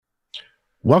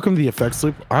Welcome to the Effects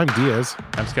Loop. I'm Diaz.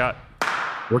 I'm Scott.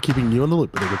 We're keeping you in the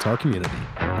loop with the guitar community.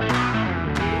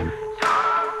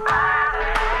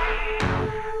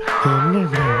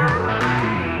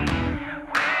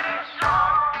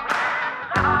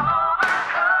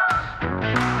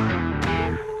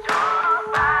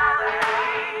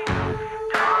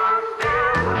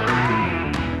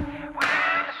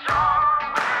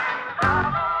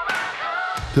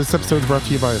 This episode is brought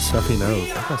to you by a stuffy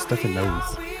nose. I got a stuffy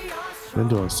nose. I've been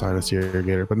doing sinus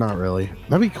irrigator, but not really.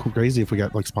 That'd be crazy if we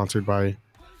got like sponsored by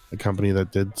a company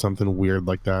that did something weird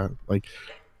like that, like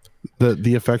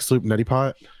the Effects Loop Neti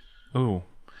Pot. Oh,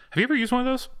 have you ever used one of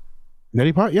those?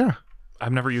 Neti Pot, yeah.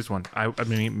 I've never used one. I've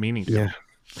been meaning to. Yeah.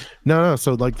 No.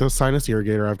 So like the sinus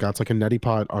irrigator I've got, it's like a Neti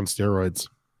Pot on steroids.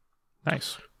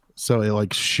 Nice. So it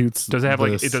like shoots. Does it have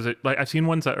like it? Does it like I've seen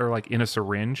ones that are like in a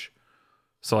syringe,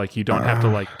 so like you don't have to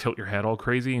like tilt your head all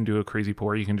crazy and do a crazy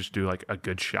pour. You can just do like a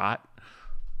good shot.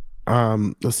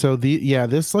 So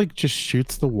this like just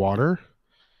shoots the water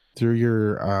through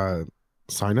your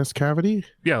sinus cavity.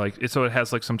 Yeah, like so it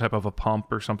has like some type of a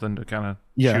pump or something to kind of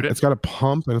shoot it. It's got a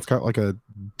pump and it's got like a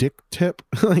dick tip.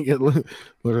 Like it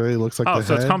literally looks like the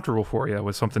so head. It's comfortable for you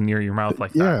with something near your mouth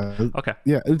like that. Okay.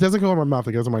 Yeah, it doesn't go in my mouth,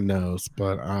 it goes in my nose,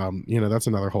 but that's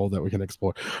another hole that we can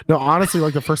explore. No, honestly,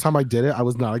 like the first time I did it, I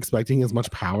was not expecting as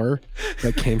much power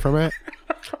that came from it.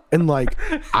 And like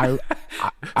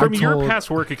from your past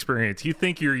work experience, you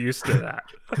think you're used to that.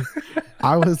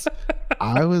 I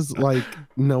was like,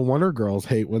 no wonder girls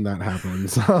hate when that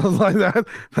happens. I was like,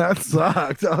 that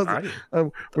sucked. I was like,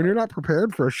 when you're not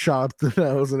prepared for a shot up the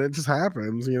nose and it just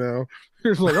happens, you're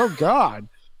just like, oh God.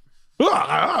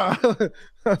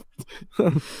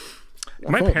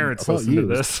 My parents listen to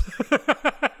this.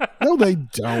 No, they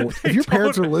don't. If your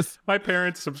parents are listening, my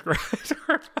parents subscribe to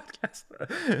our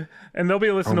podcast, and they'll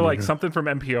be listening to like something from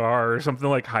NPR or something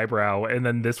like highbrow, and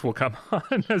then this will come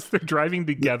on as they're driving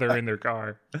together in their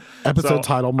car. Episode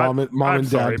title: Mom and Dad,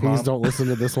 sorry, please Mom. Don't listen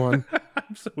to this one.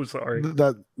 I'm so sorry.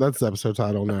 That's the episode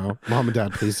title now. Mom and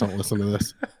Dad, please don't listen to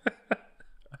this.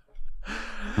 I'm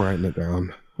writing it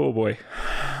down. Oh boy.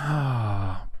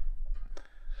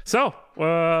 So,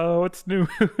 what's new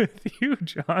with you,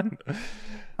 John?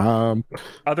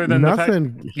 Other than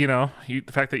nothing. The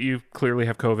fact that you clearly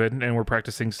have COVID and we're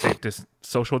practicing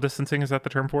social distancing, is that the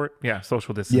term for it? Yeah,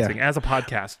 social distancing. Yeah. As a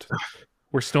podcast,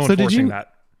 we're still enforcing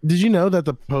that. Did you know that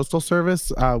the Postal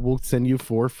Service will send you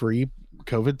 4 free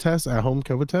COVID tests, at-home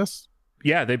COVID tests?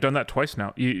 Yeah, they've done that twice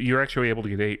now. You're actually able to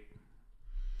get 8.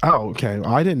 Oh, okay.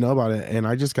 I didn't know about it, and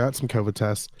I just got some COVID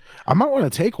tests. I might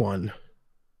want to take one.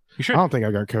 You should. I don't think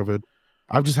I got COVID.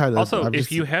 I've just had. If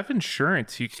you have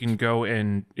insurance, you can go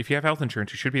and if you have health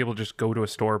insurance, you should be able to just go to a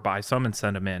store, buy some, and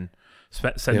send them in.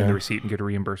 Send in the receipt and get a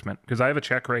reimbursement. Because I have a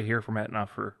check right here from Aetna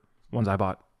for ones I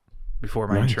bought before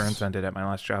my insurance ended at my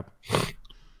last job.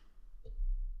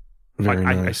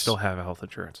 I still have a health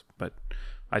insurance, but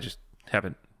I just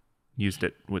haven't used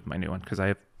it with my new one because I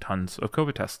have tons of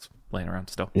COVID tests laying around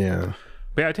still. Yeah.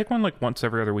 But yeah, I take one like once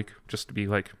every other week just to be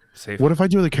like safe. What if I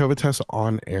do the COVID test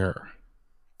on air?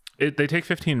 They take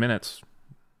 15 minutes.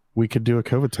 We could do a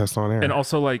COVID test on air. And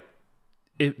also like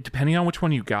depending on which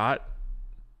one you got,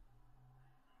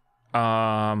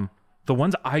 the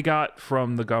ones I got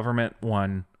from the government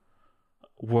one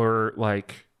were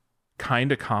like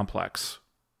kind of complex.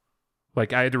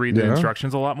 Like I had to read the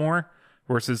instructions a lot more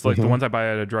versus like the ones I buy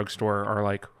at a drugstore are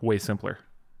like way simpler.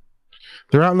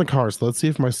 They're out in the car, so let's see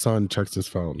if my son checks his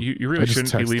phone. You really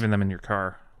shouldn't be leaving them in your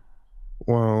car.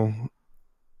 Well,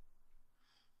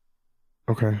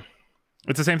 okay.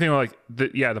 It's the same thing like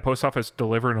the post office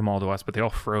delivered them all to us, but they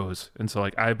all froze. And so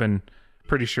like I've been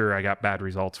pretty sure I got bad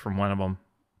results from one of them.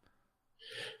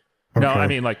 Okay. No, I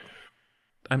mean like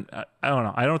I don't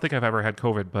know. I don't think I've ever had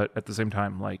COVID, but at the same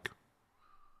time, like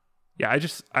yeah,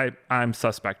 I'm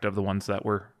suspect of the ones that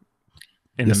were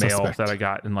in the mail that I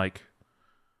got in like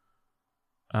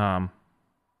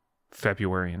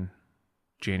February and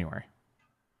January.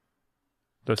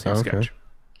 Those seem sketch.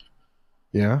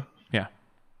 Yeah.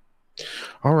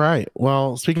 All right.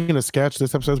 Well, speaking of sketch,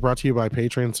 this episode is brought to you by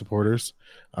Patreon supporters.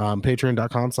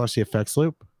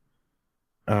 Patreon.com/theeffectsloop.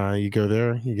 You go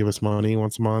there, you give us money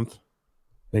once a month.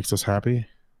 Makes us happy.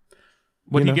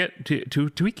 What do you get? Do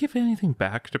we give anything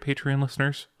back to Patreon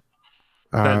listeners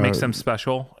that makes them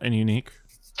special and unique?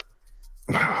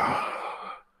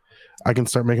 I can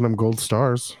start making them gold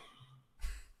stars.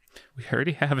 We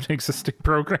already have an existing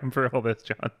program for all this,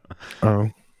 John. Oh.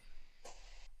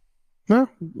 No.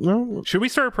 Should we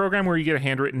start a program where you get a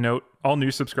handwritten note? All new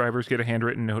subscribers get a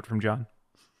handwritten note from John.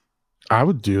 I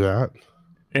would do that.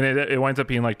 And it winds up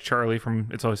being like Charlie from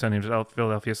It's Always Sunny in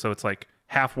Philadelphia. So it's like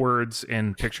half words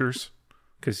and pictures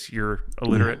because you're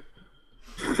illiterate.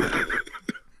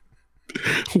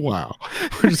 Wow.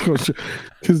 We're just going to,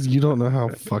 because you don't know how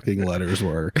fucking letters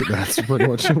work. That's pretty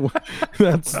much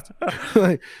that's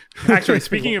like. Actually,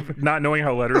 speaking of not knowing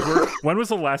how letters work, when was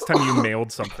the last time you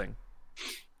mailed something?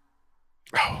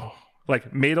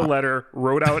 Like made a letter,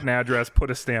 wrote out an address,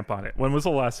 put a stamp on it. When was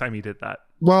the last time you did that?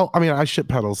 Well, I mean, I ship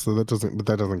pedals, so that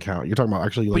doesn't count. You're talking about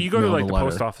actually. Like, but you go to like the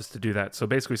post office to do that, so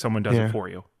basically someone does it for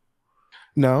you.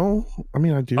 No, I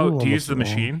mean I do. Oh, do you use the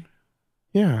machine?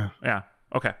 Yeah. Yeah.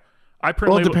 Okay. I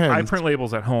print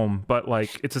labels at home, but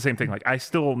like it's the same thing. Like I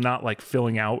still not like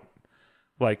filling out.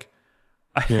 Like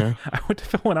I went to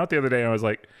fill one out the other day and I was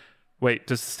like, wait,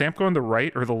 does the stamp go on the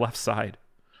right or the left side?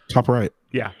 Top right.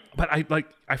 Yeah. But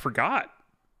I forgot.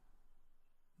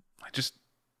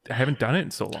 I haven't done it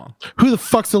in so long. Who the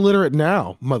fuck's illiterate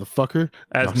now, motherfucker?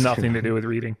 That has nothing to do with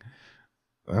reading.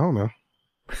 I don't know.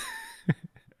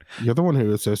 You're the one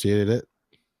who associated it.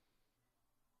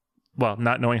 Well,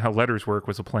 not knowing how letters work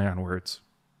was a play on words.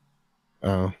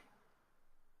 Oh.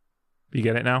 You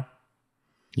get it now?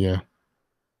 Yeah.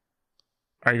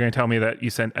 Are you going to tell me that you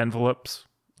sent envelopes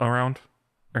around?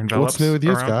 Or envelopes? What's new with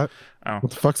you, around? Scott? Oh.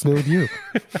 What the fuck's new with you?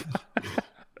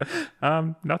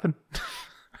 Nothing.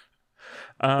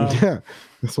 Yeah,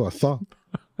 that's what I thought.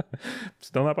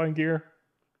 Still not buying gear.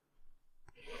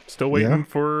 Still waiting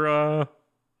for an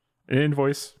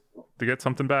invoice to get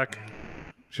something back.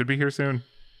 Should be here soon.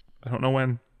 I don't know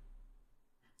when.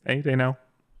 Any day now.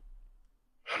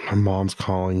 My mom's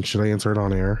calling. Should I answer it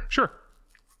on air? Sure.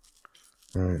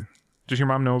 All right. Does your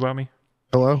mom know about me?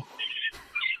 Hello?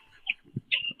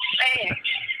 Hey.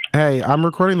 Hey, I'm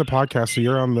recording the podcast, so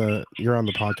you're on the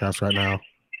podcast right now.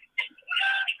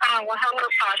 Oh, well, hello,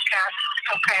 podcast.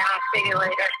 Okay, I'll see you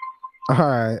later. All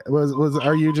right.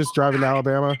 Are you just driving to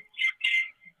Alabama?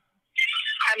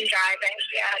 I'm driving.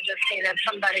 Yeah, I just needed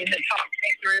somebody to talk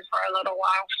me through for a little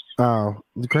while.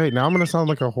 Oh, great. Now I'm going to sound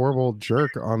like a horrible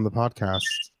jerk on the podcast.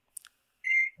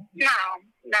 No,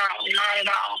 not at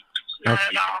all. Not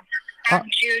at all. Have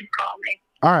Jude call me.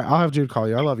 All right, I'll have Jude call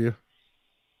you. I love you.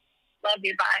 Love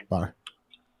you. Bye. Bye.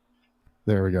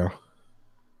 There we go.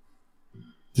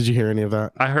 Did you hear any of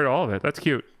that? I heard all of it. That's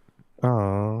cute.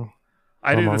 Oh.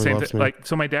 I do the same thing. Like,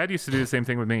 so my dad used to do the same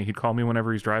thing with me. He'd call me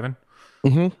whenever he's driving.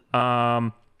 Mm-hmm.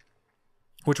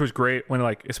 Which was great when,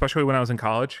 like, especially when I was in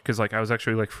college, because like I was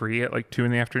actually like free at like 2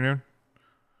 p.m.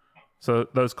 So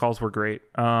those calls were great.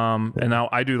 And now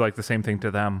I do like the same thing to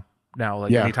them now.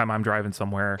 Like anytime I'm driving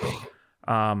somewhere,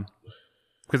 because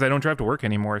I don't drive to work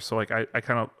anymore. So like I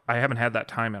haven't had that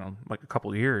time in like a couple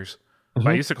of years. Mm-hmm.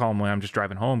 But I used to call them when I'm just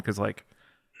driving home, because like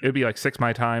it'd be like 6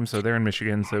 my time, so they're in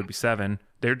Michigan, so it'd be 7.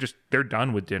 They're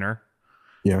done with dinner.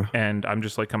 Yeah. And I'm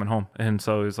just like coming home, and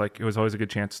so it was always a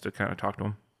good chance to kind of talk to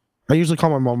them. I usually call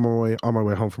my mom on my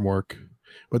way home from work,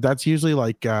 but that's usually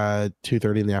like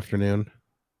 2:30 in the afternoon.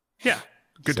 Yeah,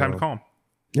 good time to call them.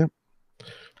 Yep.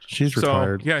 She's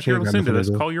retired. Yeah, if you're listening to this,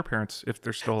 call your parents if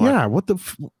they're still alive. Yeah, what the?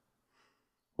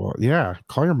 Well, yeah,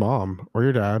 call your mom or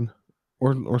your dad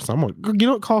or someone. You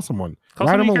know what? Call someone.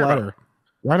 Write them a letter.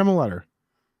 Write them a letter.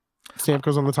 Stamp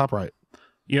goes on the top right.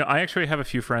 You know, I actually have a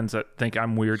few friends that think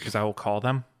I'm weird because I will call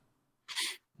them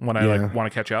when I like want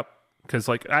to catch up. Because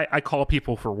like I call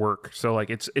people for work, so like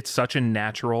it's such a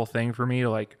natural thing for me to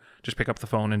like just pick up the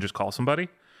phone and just call somebody.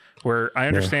 Where I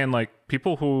understand like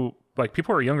people who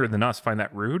are younger than us find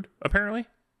that rude. Apparently,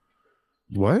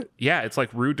 what? Yeah, it's like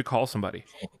rude to call somebody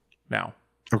now.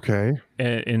 Okay.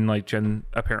 In like Gen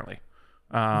apparently.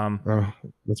 Oh,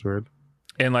 that's weird.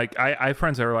 And like I have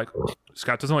friends that are like,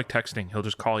 Scott doesn't like texting; he'll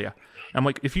just call you. I'm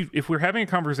like, if we're having a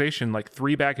conversation like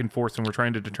 3 back and forth and we're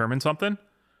trying to determine something,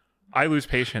 I lose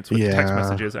patience with text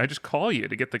messages. I just call you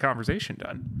to get the conversation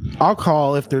done. I'll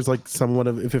call if there's like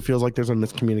if it feels like there's a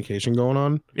miscommunication going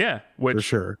on. Yeah, which for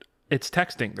sure. It's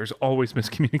texting. There's always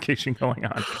miscommunication going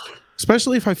on.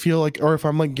 Especially if I feel like, or if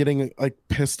I'm like getting like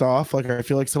pissed off, like I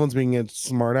feel like someone's being a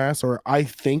smartass, or I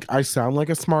think I sound like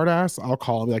a smartass, I'll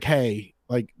call and be like, hey,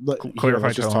 like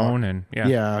clarify tone and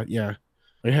yeah.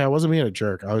 Like, hey, I wasn't being a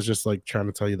jerk. I was just like trying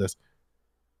to tell you this.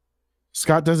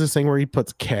 Scott does this thing where he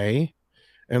puts K.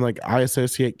 And like I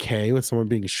associate K with someone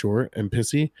being short and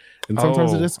pissy, and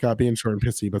sometimes it is Scott being short and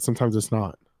pissy, but sometimes it's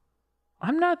not.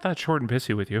 I'm not that short and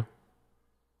pissy with you,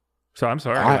 so I'm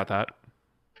sorry about that.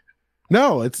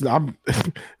 No, I'm. All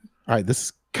right, this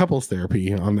is couples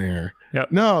therapy on the air. Yeah.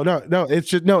 No. It's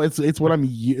just It's what I'm.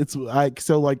 It's like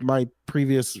so. Like my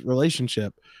previous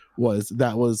relationship was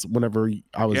whenever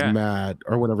I was mad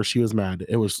or whenever she was mad.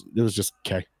 It was just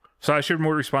K. So I should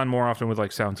respond more often with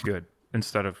like sounds good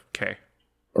instead of K.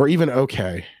 Or even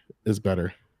okay is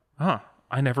better. Huh.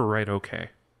 I never write okay.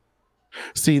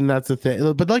 See, and that's the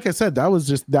thing. But like I said, that was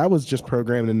just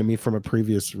programmed into me from a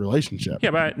previous relationship.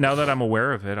 Yeah, but now that I'm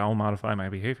aware of it, I'll modify my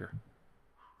behavior.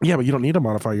 Yeah, but you don't need to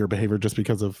modify your behavior just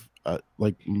because of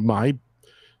like my.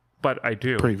 But I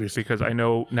do, previous. Because I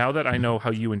know now that I know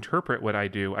how you interpret what I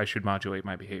do, I should modulate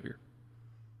my behavior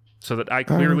so that I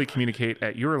clearly communicate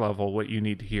at your level what you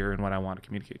need to hear and what I want to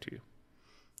communicate to you.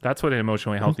 That's what an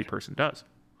emotionally healthy person does.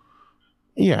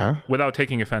 Yeah. Without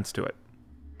taking offense to it.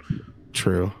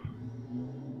 True.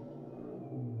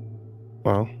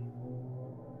 Well,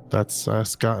 that's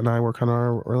Scott and I work on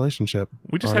our relationship.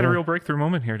 We just had a real breakthrough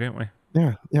moment here, didn't we?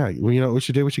 Yeah. Yeah. Well, you know what we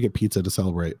should do? We should get pizza to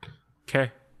celebrate.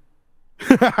 Okay.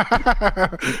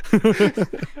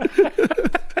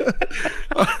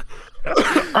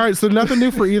 All right. So nothing new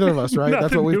for either of us, right?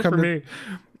 That's what we've come to. Me.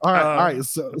 All right. All right.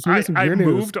 So we get some I gear news.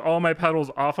 moved all my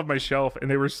pedals off of my shelf and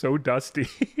they were so dusty.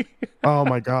 Oh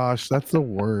my gosh. That's the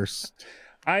worst.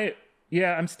 I'm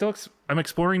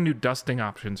exploring new dusting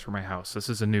options for my house. This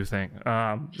is a new thing.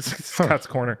 Scott's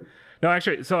Corner. No,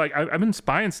 actually, so like I've been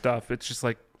spying stuff. It's just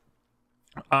like,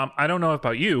 I don't know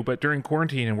about you, but during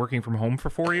quarantine and working from home for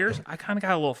 4 years, I kind of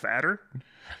got a little fatter.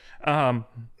 And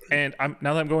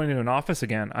now that I'm going into an office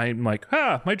again, I'm like,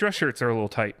 my dress shirts are a little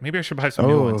tight. Maybe I should buy some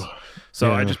new ones.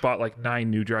 So I just bought like 9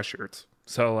 new dress shirts.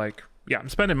 So like, yeah, I'm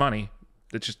spending money.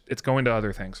 It's going to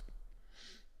other things.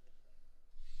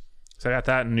 So I got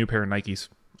that and a new pair of Nikes.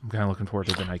 I'm kind of looking forward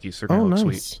to the Nikes. They're going to look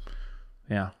sweet.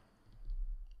 Yeah.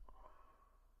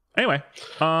 Anyway,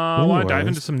 I want to dive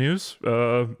into some news.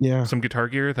 Some guitar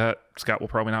gear that Scott will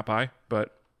probably not buy,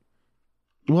 but.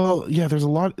 Well, yeah, there's a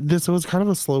lot. This was kind of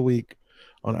a slow week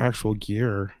on actual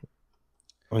gear.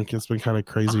 Like, it's been kind of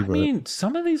crazy. I mean,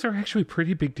 some of these are actually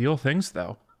pretty big deal things,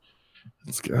 though.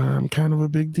 It's kind of a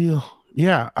big deal.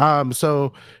 Yeah.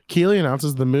 So Keeley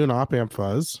announces the Moon Op Amp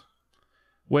Fuzz.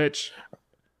 Which,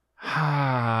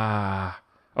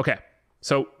 okay.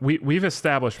 So we've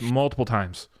established multiple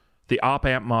times the Op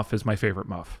Amp muff is my favorite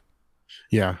muff.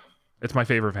 Yeah. It's my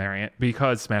favorite variant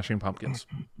because Smashing Pumpkins.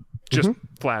 Just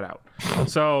flat out.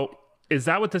 So is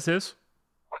that what this is?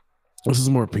 This is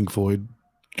more Pink Floyd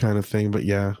kind of thing, but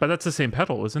yeah. But that's the same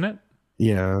pedal, isn't it?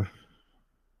 Yeah.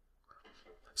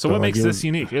 So what makes this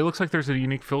unique? It looks like there's a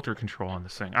unique filter control on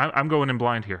this thing. I'm going in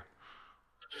blind here.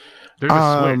 There's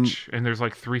a switch, and there's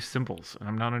like 3 symbols, and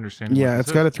I'm not understanding. Yeah,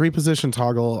 it's got a 3-position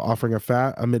toggle offering a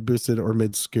fat, a mid-boosted, or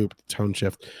mid-scooped tone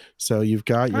shift. So you've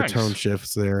got your tone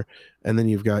shifts there, and then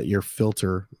you've got your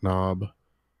filter knob.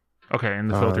 Okay, and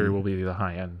the filter will be the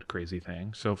high-end crazy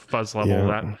thing. So fuzz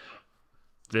level,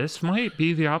 this might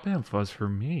be the Op Amp fuzz for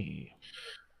me.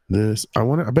 I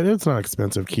bet it's not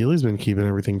expensive. Keeley's been keeping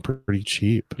everything pretty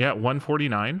cheap. Yeah,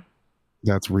 $149.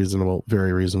 That's reasonable,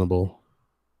 very reasonable.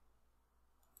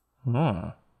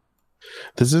 Huh.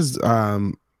 This is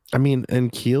and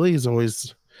Keeley's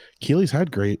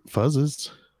had great fuzzes.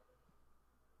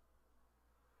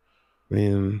 I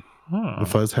mean, the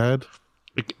fuzz head.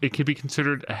 It could be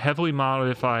considered a heavily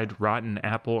modified Rotten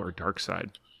Apple or Dark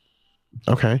Side.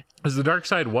 Okay. Because the Dark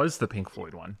Side was the Pink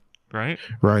Floyd one, right?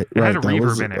 Right. It had a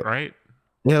reverb in it, right?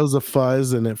 Yeah, it was a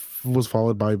fuzz, and it was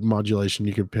followed by modulation.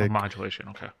 You could pick modulation.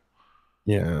 Okay.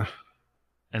 Yeah.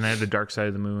 And they had the Dark Side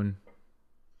of the Moon,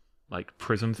 like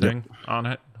prism thing on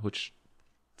it, which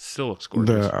still looks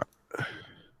gorgeous.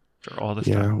 For all this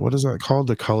stuff. What is that called?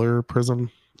 The color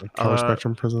prism? The color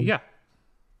spectrum prism? Yeah.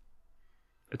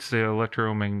 It's the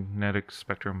electromagnetic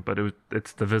spectrum, but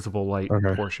it's the visible light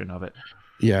portion of it.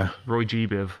 Yeah. Roy G.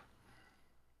 Biv.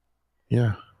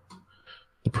 Yeah.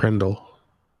 The Prendle.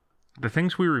 The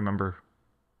things we remember,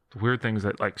 the weird things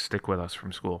that like stick with us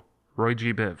from school. Roy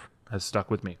G. Biv has stuck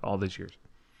with me all these years.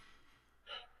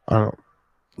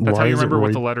 That's how you remember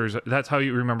what the letters. That's how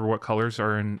you remember what colors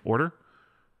are in order: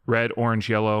 red, orange,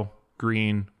 yellow,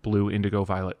 green, blue, indigo,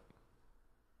 violet.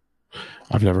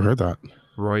 I've never heard that.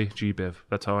 Roy G. Biv.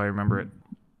 That's how I remember it.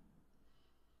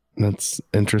 That's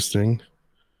interesting.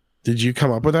 Did you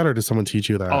come up with that, or did someone teach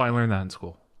you that? Oh, I learned that in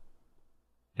school.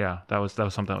 Yeah, that was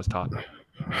something that was taught.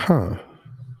 Huh.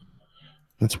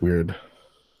 That's weird.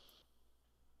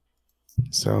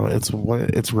 So it's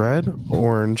red,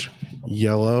 orange,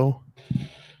 yellow,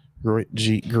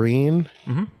 green,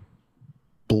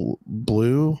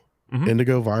 blue,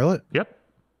 indigo, violet. Yep.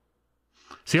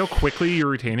 See how quickly you're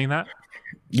retaining that?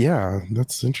 Yeah,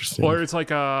 that's interesting. Or it's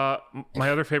like my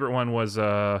other favorite one was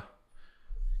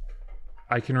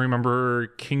I can remember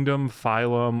Kingdom,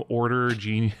 Phylum, Order,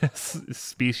 Genius,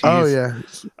 Species. Oh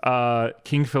yeah.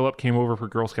 King Philip came over for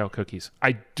Girl Scout cookies.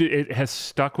 It has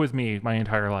stuck with me my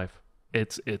entire life.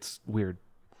 It's weird.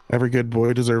 Every good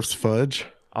boy deserves fudge.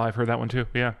 Oh, I've heard that one too.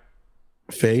 Yeah.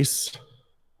 Face.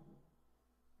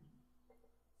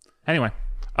 Anyway,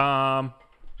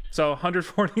 so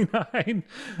 149.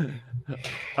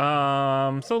 So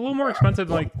a little more expensive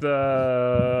than like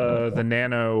the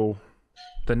Nano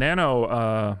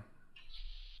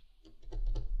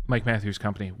Mike Matthews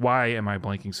Company. Why am I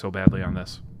blanking so badly on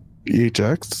this?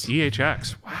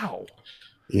 EHX. Wow.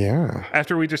 Yeah.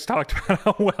 After we just talked about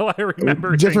how well I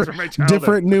remember things from my childhood.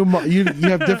 Different you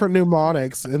have different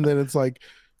mnemonics, and then it's like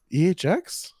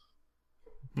EHX.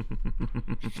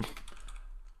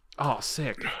 Oh,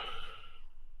 sick.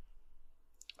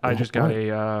 I just got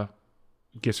a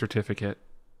gift certificate,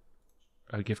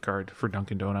 a gift card for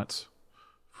Dunkin' Donuts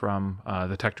from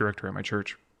the tech director at my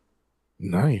church.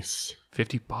 Nice.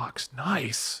 $50.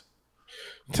 Nice.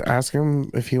 To ask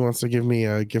him if he wants to give me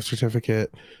a gift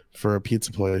certificate for a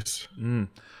pizza place.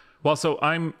 Well, so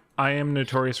I am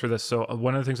notorious for this. So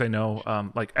one of the things I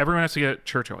know, like everyone has to get at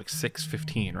church at like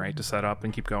 6:15, right, to set up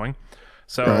and keep going.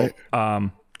 So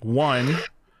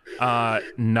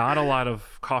not a lot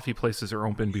of coffee places are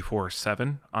open before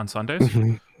 7 on Sundays.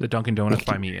 Mm-hmm. The Dunkin' Donuts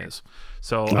by me is.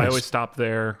 So nice. I always stop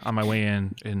there on my way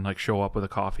in and like show up with a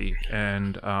coffee.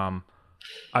 And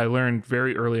I learned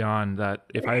very early on that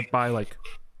if I buy like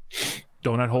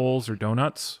donut holes or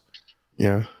donuts,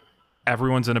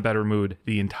 everyone's in a better mood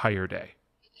the entire day.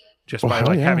 Just by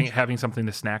like having something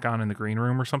to snack on in the green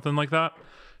room or something like that.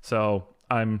 So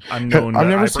I'm known.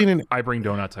 I bring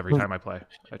donuts every time I play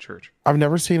at church. I've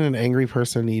never seen an angry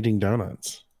person eating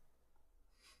donuts.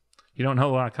 You don't know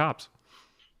a lot of cops.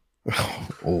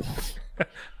 Oh.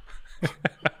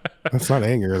 That's not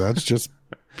anger. That's just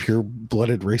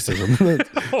pure-blooded racism.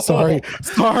 Sorry.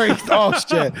 Oh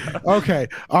shit. Okay.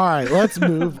 All right. Let's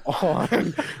move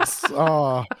on.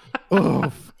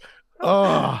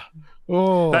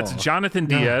 That's Jonathan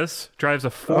Diaz drives a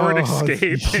Ford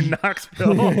Escape in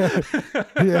Knoxville.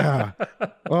 Yeah.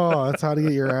 Oh, that's how to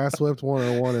get your ass whipped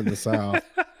 101 in the South.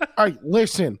 All right,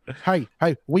 listen. Hey,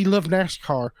 we love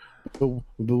NASCAR, but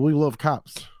we love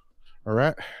cops. All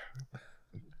right.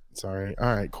 Sorry.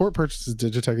 All right. Court purchases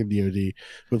Digitech and DoD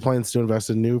with plans to invest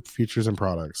in new features and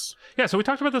products. Yeah. So we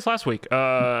talked about this last week.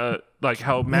 Like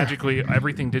how magically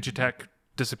everything Digitech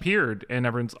disappeared and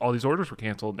all these orders were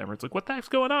canceled. And everyone's like, what the heck's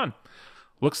going on?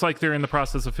 Looks like they're in the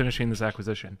process of finishing this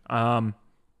acquisition.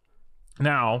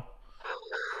 Now,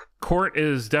 Court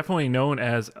is definitely known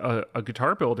as a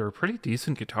guitar builder, pretty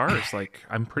decent guitarist. Like,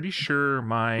 I'm pretty sure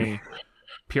my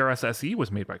PRS SE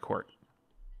was made by Court,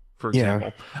 for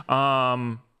example.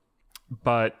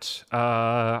 But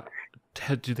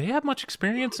do they have much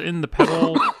experience in the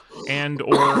pedal and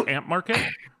or amp market?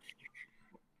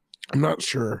 I'm not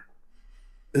sure.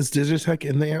 Is Digitech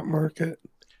in the amp market?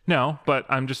 No, but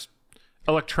I'm just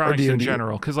electronics in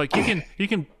general, because like you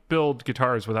can build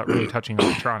guitars without really touching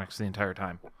electronics the entire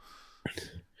time.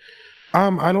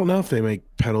 I don't know if they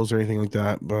make pedals or anything like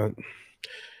that, but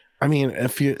I mean, it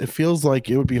feels like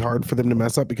it would be hard for them to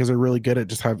mess up because they're really good at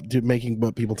just making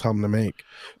what people tell them to make.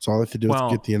 So all they have to do is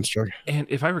get the instruction. And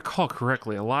if I recall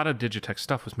correctly, a lot of Digitech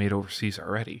stuff was made overseas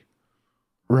already.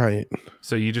 Right.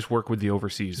 So you just work with the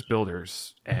overseas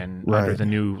builders and under the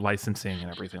new licensing and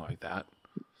everything like that.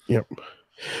 Yep.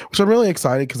 So I'm really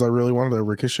excited because I really wanted a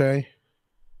Ricochet.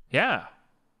 Yeah.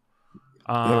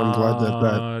 And I'm glad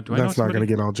that's not going to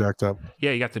get all jacked up.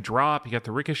 Yeah, you got the drop, you got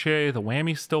the Ricochet, the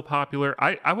Whammy's still popular.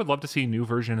 I would love to see a new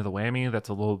version of the Whammy that's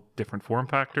a little different form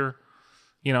factor,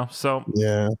 so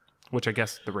yeah, which I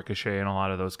guess the Ricochet and a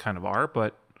lot of those kind of are,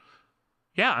 but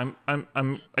yeah,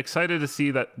 I'm excited to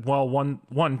see that. Well,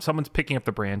 one someone's picking up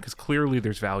the brand because clearly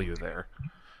there's value there,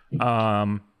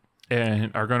 and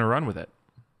are going to run with it.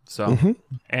 So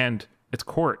and it's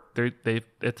Court.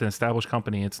 It's an established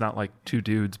company. It's not like two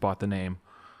dudes bought the name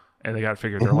and they got to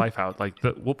figure their life out. Like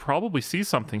we'll probably see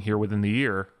something here within the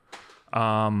year,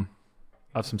 of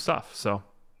some stuff. So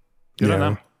good on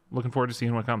them. Looking forward to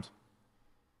seeing what comes.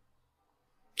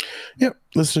 Yep,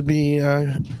 this should be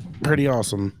pretty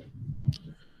awesome.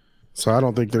 So I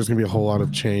don't think there's gonna be a whole lot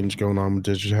of change going on with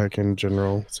Digitech in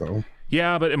general. So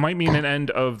yeah, but it might mean an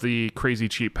end of the crazy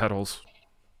cheap pedals.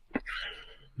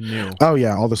 New. Oh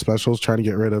yeah, all the specials, trying to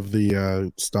get rid of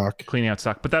the stock, cleaning out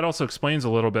stock. But that also explains a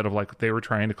little bit of like they were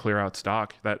trying to clear out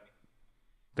stock. That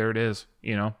there it is,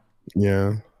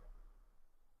 Yeah,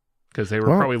 because they were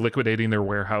probably liquidating their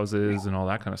warehouses and all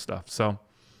that kind of stuff. So,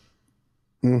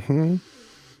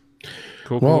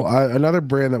 cool. Well, another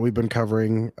brand that we've been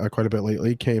covering quite a bit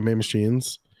lately, KMA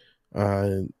Machines.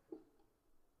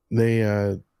 They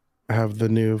have the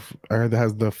new, that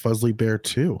has the Fuzzly Bear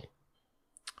 2.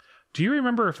 Do you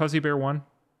remember a Fuzzy Bear 1?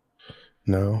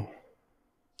 No.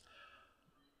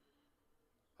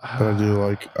 But I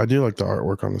do like the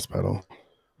artwork on this pedal.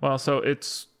 Well, so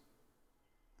it's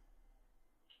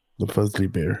The Fuzzy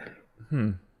Bear.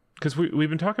 Because we've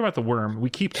been talking about the worm.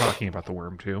 We keep talking about the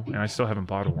worm too, and I still haven't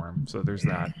bought a worm, so there's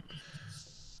that.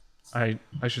 I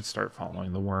should start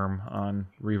following the worm on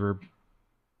Reverb.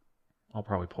 I'll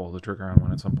probably pull the trigger on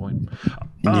one at some point.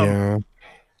 Yeah.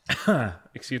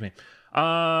 Excuse me.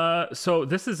 So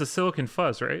this is a silicon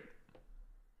fuzz, right?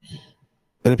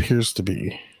 It appears to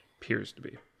be. Appears to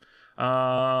be.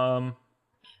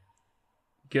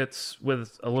 Gets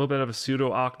with a little bit of a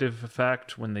pseudo octave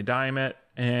effect when they dime it,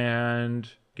 and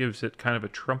gives it kind of a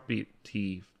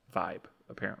trumpety vibe,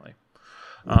 apparently.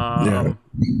 Yeah.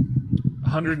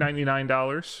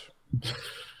 $199.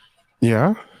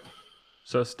 Yeah.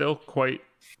 So still quite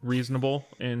reasonable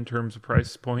in terms of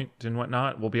price point and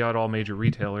whatnot. Will be out all major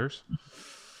retailers.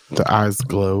 The eyes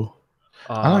glow.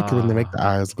 I like it when they make the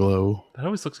eyes glow. That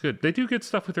always looks good. They do good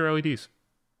stuff with their LEDs.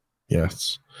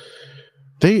 Yes.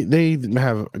 They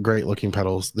have great looking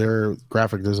pedals. Their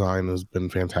graphic design has been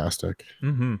fantastic.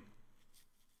 Mm-hmm.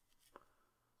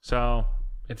 So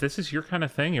if this is your kind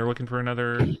of thing, you're looking for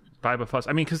another vibe of fuzz.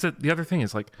 I mean, because the other thing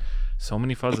is, like, so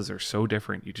many fuzzes are so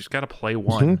different. You just got to play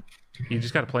one. Mm-hmm. You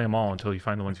just got to play them all until you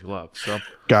find the ones you love. So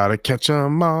gotta catch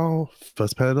them all.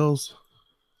 Fuzz pedals.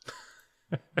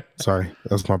 Sorry,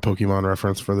 that's my Pokemon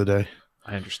reference for the day.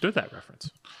 I understood that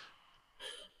reference.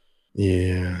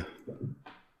 Yeah.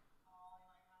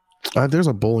 There's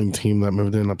a bowling team that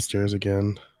moved in upstairs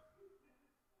again.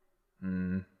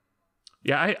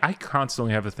 Yeah, I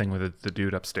constantly have a thing with the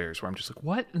dude upstairs where I'm just like,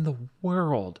 what in the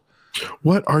world?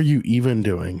 What are you even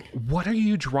doing? What are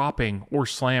you dropping or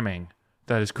slamming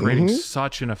that is creating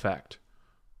such an effect?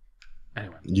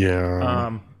 Anyway.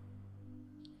 Yeah.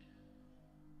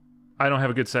 I don't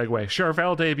have a good segue.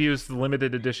 Charvel debuts the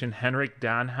limited edition Henrik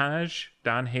Danhage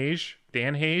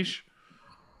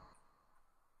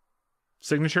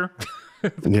signature.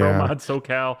 ProMod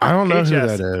SoCal. I don't know who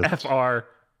that is.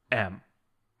 FRM.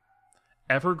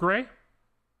 Evergrey?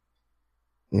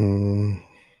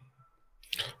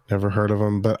 Never heard of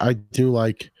them, but I do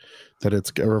like that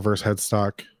it's a reverse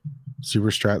headstock, super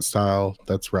strat style.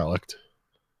 That's relict.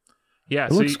 Yeah,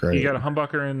 it looks great. You got a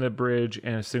humbucker in the bridge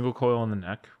and a single coil in the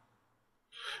neck.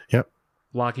 Yep.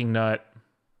 Locking nut.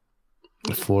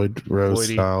 Floyd Rose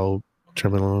style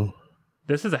tremolo.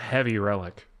 This is a heavy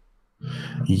relic.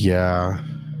 Yeah.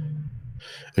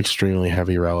 Extremely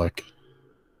heavy relic.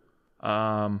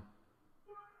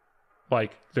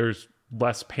 Like there's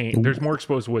less paint. There's more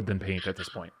exposed wood than paint at this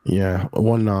point. Yeah.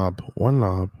 One knob,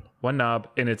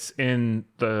 and it's in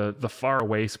the far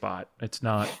away spot. It's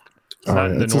not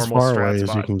in the it's normal as far strat away spot.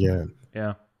 as you can get.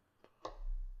 Yeah.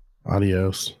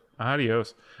 Adios.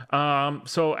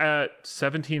 So at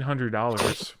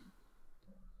 $1,700.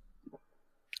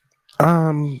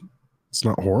 It's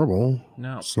not horrible.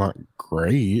 No. It's not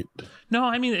great. No,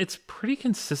 I mean it's pretty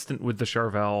consistent with the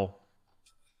Charvel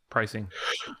pricing.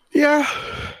 Yeah.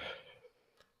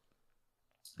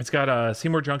 It's got a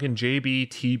Seymour Junkin JB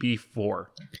TB4.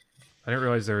 I didn't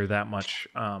realize there were that much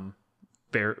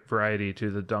variety to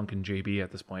the Duncan JB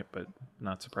at this point, but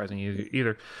not surprising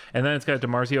either. And then it's got a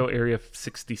DiMarzio Area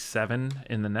 67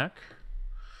 in the neck.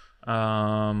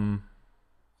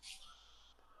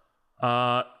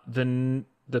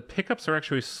 The pickups are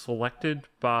actually selected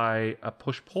by a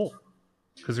push-pull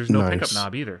because there's no pickup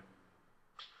knob either.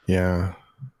 Yeah.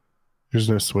 There's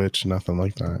no switch, nothing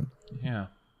like that. Yeah.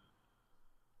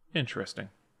 Interesting.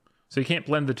 So you can't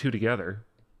blend the two together.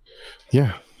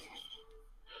 Yeah.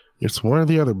 It's one or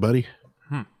the other, buddy.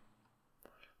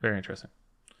 Very interesting.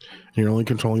 You're only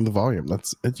controlling the volume.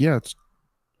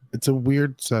 It's a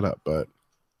weird setup, but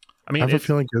I have a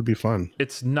feeling it would be fun.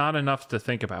 It's not enough to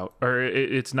think about, or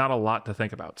it's not a lot to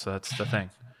think about, so that's the thing.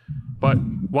 But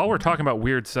while we're talking about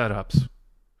weird setups,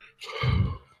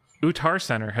 Utar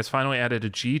Center has finally added a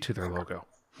G to their logo.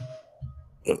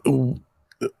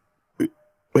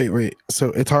 Wait.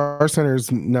 So Utar Center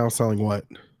is now selling what?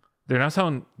 They're now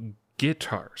selling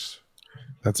guitars.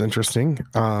 That's interesting.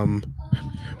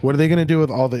 What are they going to do with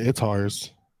all the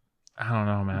Itars? I don't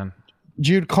know, man.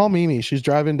 Jude, call Mimi. She's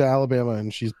driving to Alabama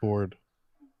and she's bored.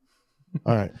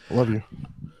 All right. Love you.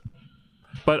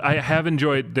 But I have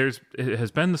enjoyed, it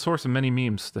has been the source of many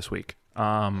memes this week.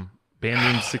 Band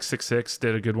Meme 666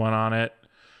 did a good one on it.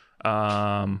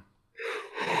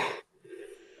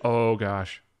 Oh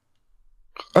gosh.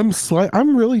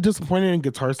 I'm really disappointed in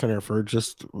Guitar Center for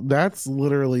that's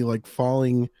literally like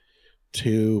falling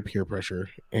to peer pressure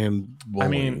and bullying. I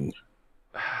mean,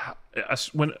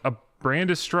 when a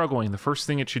brand is struggling, the first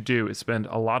thing it should do is spend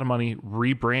a lot of money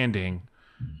rebranding,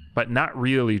 but not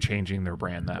really changing their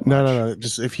brand that much. No.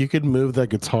 Just if you could move that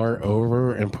guitar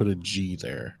over and put a G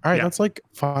there. All right, that's like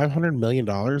 $500 million.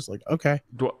 Like, okay.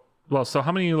 Well, so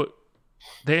how many?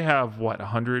 They have what,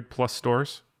 100+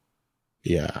 stores?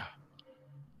 Yeah.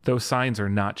 Those signs are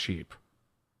not cheap.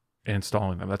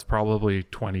 Installing them, that's probably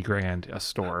 20 grand a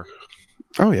store.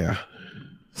 Oh yeah.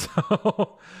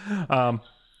 So,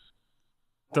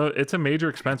 it's a major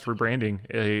expense for branding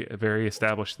a very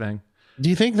established thing.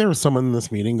 Do you think there was someone in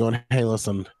this meeting going, "Hey,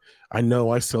 listen, I know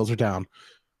why sales are down.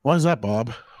 Why is that,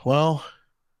 Bob?" Well,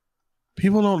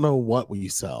 people don't know what we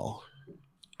sell.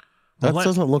 That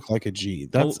doesn't look like a G.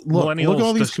 That's millennials look at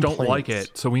all these just don't like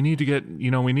it. So we need to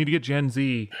get Gen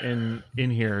Z in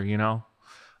here.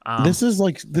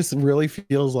 This really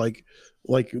feels like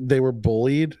they were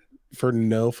bullied for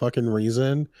no fucking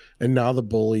reason, and now the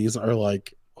bullies are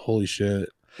like, "Holy shit,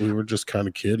 we were just kind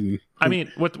of kidding." I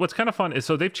mean, what's kind of fun is,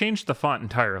 so they've changed the font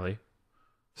entirely,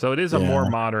 so it is a more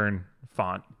modern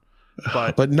font,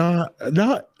 but not.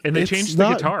 And they changed the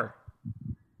guitar.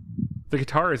 The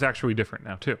guitar is actually different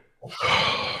now too.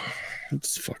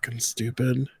 It's fucking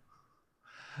stupid.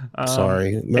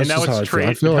 Sorry. And now it's a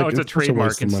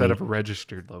trademark instead of a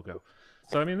registered logo.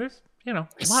 So I mean, there's a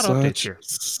lot of updates here.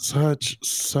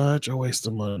 Such a waste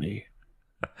of money.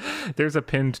 There's a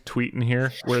pinned tweet in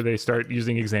here where they start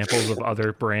using examples of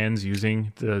other brands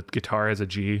using the guitar as a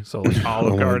G. So like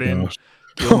Olive Garden,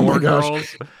 Gilmore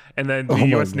Girls, and then the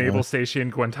U.S. Naval Station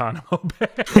Guantanamo Bay.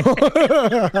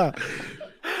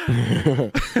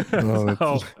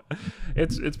 So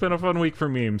it's been a fun week for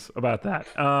memes about that.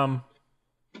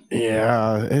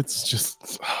 Yeah, it's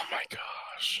just, oh my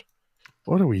gosh,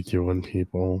 what are we doing,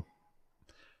 people?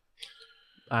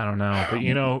 I don't know, but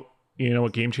you know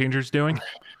what Game Changer's doing?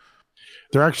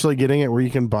 They're actually getting it where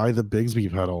you can buy the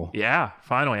Bigsby pedal. Yeah,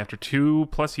 finally, after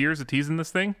 2+ years of teasing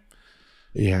this thing,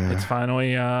 it's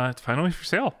finally for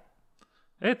sale.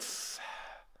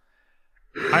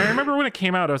 I remember when it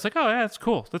came out, I was like, "Oh, yeah, that's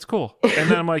cool. And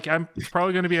then I'm like, it's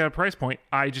probably going to be at a price point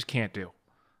I just can't do.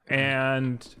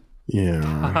 And yeah,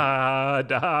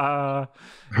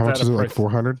 how much is it? Like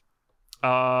 400?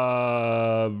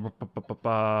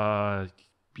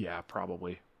 Yeah,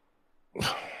 probably.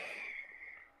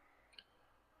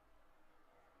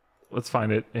 Let's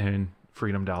find it in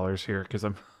Freedom Dollars here because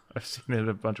I've seen it at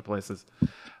a bunch of places.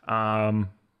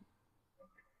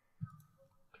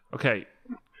 Okay.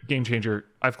 Game Changer.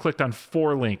 I've clicked on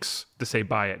 4 links to say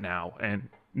buy it now, and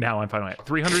now I'm finally at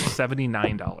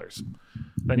 $379.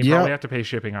 Then you probably have to pay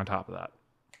shipping on top of that.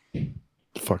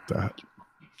 Fuck that.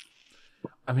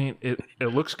 I mean, it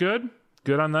looks good.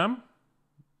 Good on them.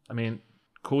 I mean,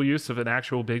 cool use of an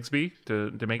actual Bigsby to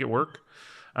make it work.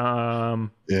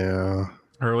 Yeah.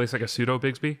 Or at least like a pseudo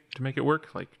Bigsby to make it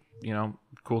work. Like,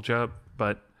 cool job.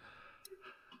 But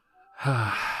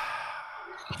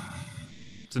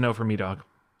it's a no for me, dog.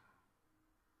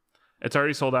 It's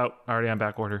already sold out, already on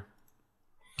back order.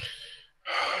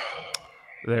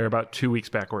 They're about 2 weeks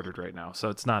back ordered right now, so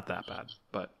it's not that bad.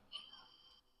 But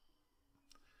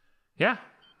yeah,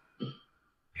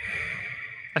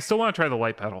 I still want to try the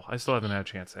light pedal. I still haven't had a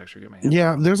chance to actually get my hands.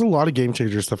 Yeah, there's a lot of Game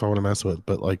Changer stuff I want to mess with,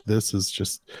 but like this is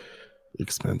just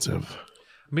expensive.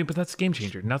 I mean, but that's Game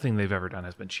Changer. Nothing they've ever done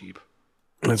has been cheap.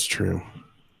 That's true.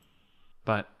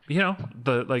 But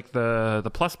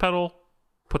the Plus pedal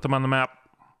put them on the map.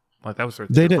 Like that was their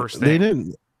first thing. They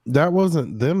didn't. That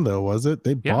wasn't them though, was it?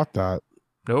 They bought that.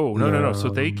 No. So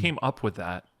they came up with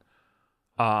that.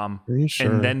 Are you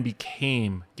sure? And then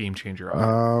became Game Changer.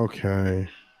 Okay.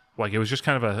 Like it was just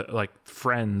kind of a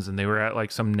friends, and they were at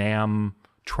like some NAMM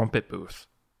trumpet booth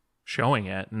showing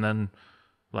it, and then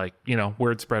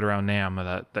word spread around NAMM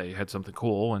that they had something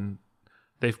cool, and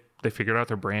they figured out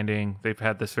their branding. They've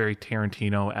had this very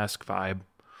Tarantino-esque vibe.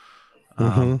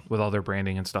 With all their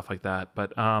branding and stuff like that.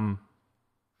 But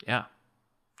yeah,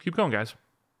 keep going, guys.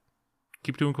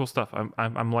 Keep doing cool stuff.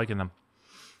 I'm liking them.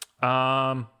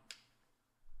 And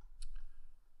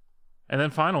then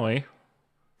finally,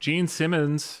 Gene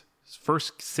Simmons'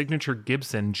 first signature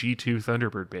Gibson G2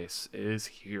 Thunderbird bass is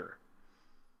here.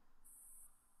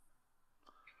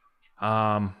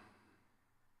 Actually,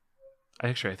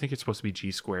 I think it's supposed to be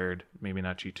G squared, maybe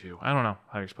not G2. I don't know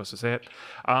how you're supposed to say it.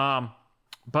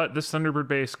 But this Thunderbird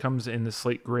bass comes in the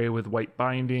slate gray with white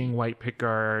binding, white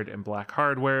pickguard, and black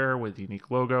hardware with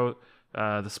unique logo.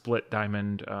 The split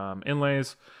diamond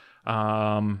inlays.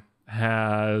 Has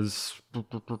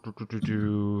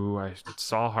I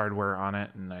saw hardware on it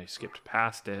and I skipped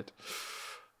past it.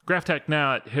 Graphtec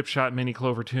nut, Hipshot mini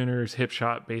clover tuners,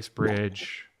 Hipshot bass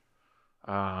bridge.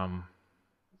 And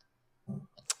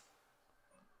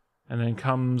then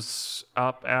comes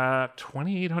up at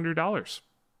 $2,800.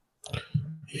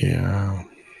 Yeah.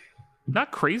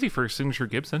 Not crazy for a signature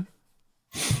Gibson.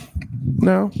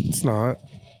 No, it's not.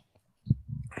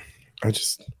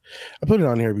 I put it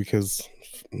on here because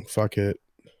fuck it.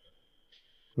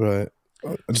 But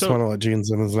I just want to let Gene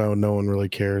Simmons know no one really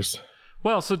cares.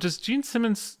 Well, so does Gene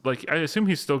Simmons, like, I assume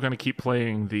he's still going to keep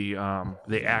playing the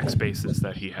axe bases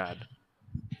that he had.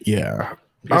 Yeah.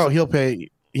 Because he'll pay.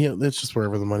 It's just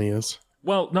wherever the money is.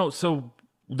 Well, no. So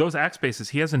those axe bases,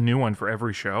 he has a new one for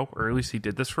every show, or at least he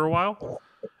did this for a while.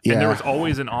 Yeah. And there was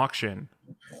always an auction.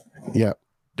 Yeah.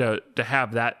 To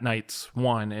have that night's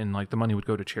one, and like the money would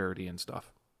go to charity and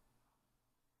stuff.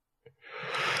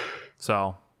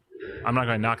 So I'm not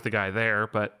going to knock the guy there,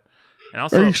 but. And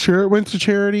also, are you sure it went to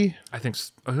charity? I think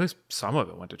at least some of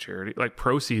it went to charity. Like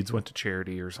proceeds went to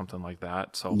charity or something like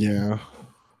that. So yeah.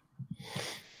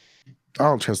 I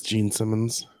don't trust Gene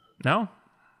Simmons. No?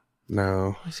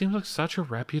 No. He seems like such a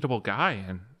reputable guy,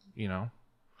 and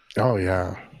Oh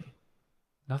yeah.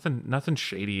 Nothing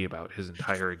shady about his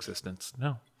entire existence.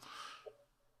 No.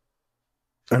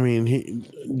 I mean,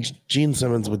 Gene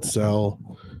Simmons would sell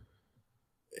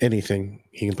anything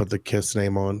he can put the Kiss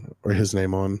name on or his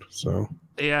name on. So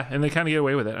yeah, and they kind of get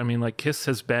away with it. I mean, like Kiss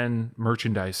has been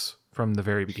merchandise from the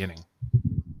very beginning.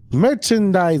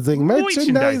 Merchandising.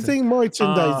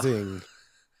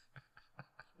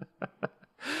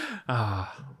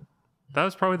 That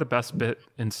was probably the best bit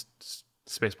in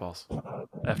Spaceballs.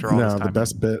 After all this time.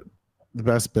 the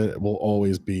best bit will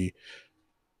always be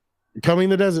coming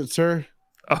the desert, sir.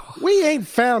 Oh. We ain't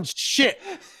found shit.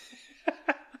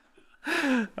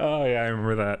 Oh yeah, I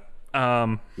remember that.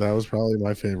 That was probably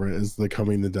my favorite, is the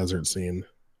coming the desert scene.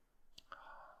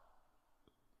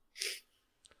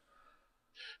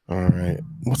 All right.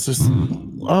 What's this?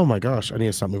 Oh my gosh, I need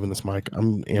to stop moving this mic.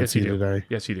 I'm antsy today.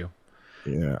 Yes, you do.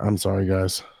 Yeah, I'm sorry,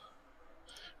 guys.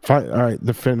 All right,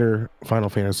 the Fender Final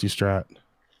Fantasy Strat.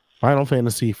 Final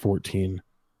Fantasy 14.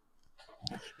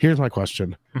 Here's my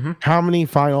question. Mm-hmm. How many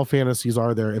Final Fantasies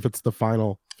are there if it's the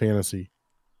Final Fantasy?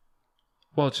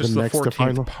 Well, it's just the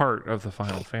 14th part of the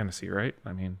Final Fantasy, right?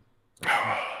 I mean,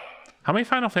 how many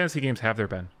Final Fantasy games have there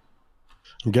been?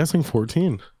 I'm guessing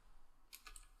 14.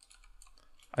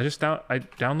 I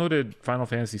downloaded Final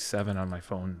Fantasy 7 on my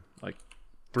phone like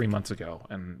 3 months ago,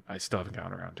 and I still haven't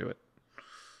gotten around to it.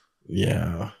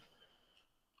 Yeah.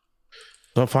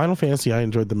 The Final Fantasy I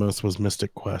enjoyed the most was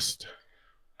Mystic Quest.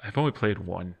 I've only played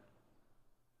one.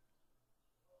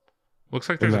 Looks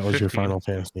like there's and that was 15. Your Final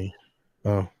Fantasy.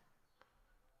 Oh.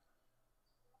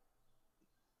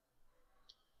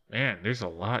 Man, there's a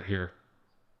lot here.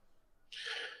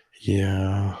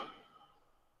 Yeah.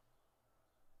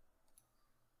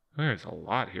 There's a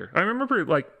lot here. I remember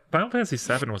like Final Fantasy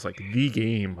 7 was like the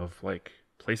game of like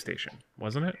PlayStation,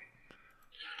 wasn't it?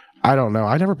 I don't know.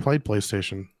 I never played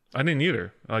PlayStation. I didn't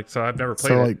either. Like, so I've never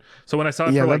played it. So when I saw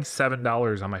it for like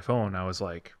 $7 on my phone, I was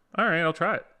like, all right, I'll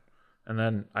try it. And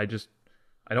then I don't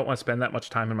want to spend that much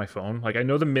time on my phone. Like, I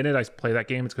know the minute I play that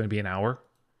game, it's going to be an hour.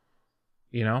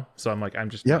 So I'm like, I'm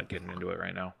just not getting into it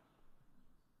right now.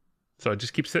 So I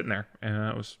just keep sitting there, and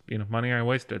that was, money I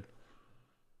wasted.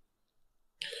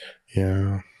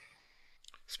 Yeah.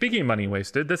 Speaking of money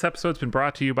wasted, this episode's been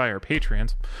brought to you by our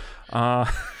Patreons.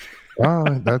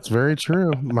 That's very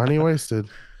true. Money wasted.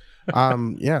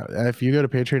 If you go to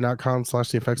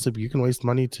patreon.com/theeffectsloop, you can waste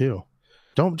money too.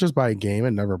 Don't just buy a game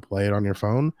and never play it on your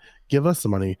phone. Give us the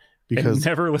money, because and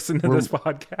never listen to this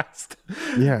podcast.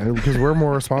 Yeah, because we're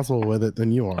more responsible with it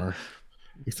than you are.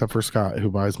 Except for Scott, who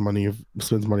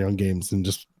spends money on games and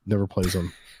just never plays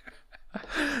them.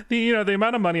 The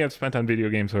amount of money I've spent on video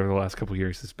games over the last couple of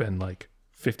years has been like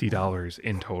 $50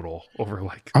 in total over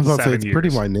like 7 years. I was about to say, it's pretty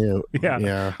minute.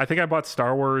 Yeah. I think I bought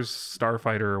Star Wars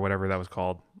Starfighter or whatever that was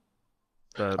called.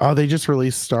 They just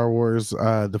released Star Wars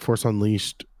The Force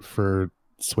Unleashed for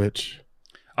Switch.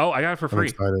 Oh, I got it for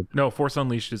free. No, Force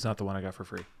Unleashed is not the one I got for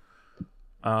free.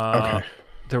 Okay.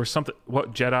 There was something.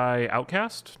 What, Jedi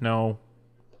Outcast? No.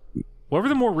 Whatever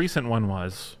the more recent one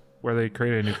was, where they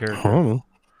created a new character. Oh.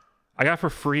 I got it for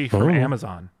free from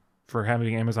Amazon for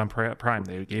having Amazon Prime.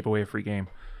 They gave away a free game.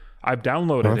 I've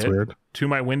downloaded it to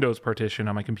my Windows partition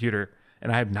on my computer,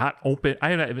 and I have not opened. I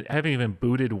haven't even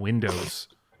booted Windows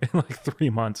in like 3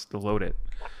 months to load it.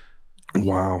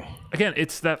 Wow. Again,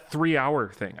 it's that 3 hour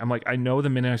thing. I'm like, I know the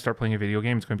minute I start playing a video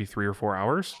game, it's going to be 3 or 4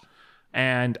 hours,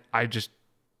 and I just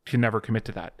can never commit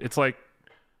to that. It's like,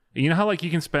 how like you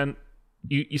can spend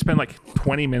you spend like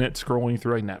 20 minutes scrolling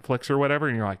through like Netflix or whatever,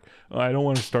 and you're like, I don't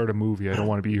want to start a movie. I don't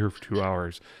want to be here for 2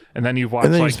 hours. And then you've watched,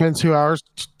 and then you spend 2 hours.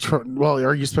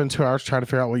 Or you spend 2 hours trying to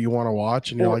figure out what you want to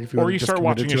watch, and you're like, if you or you start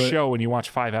watching a show and you watch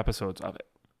 5 episodes of it.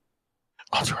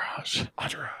 Entourage.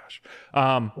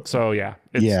 So yeah,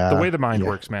 it's the way the mind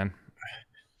works, man.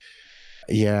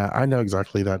 Yeah, I know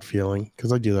exactly that feeling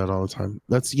because I do that all the time.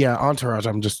 Entourage.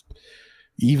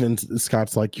 even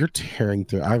Scott's like, you're tearing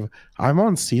through. I'm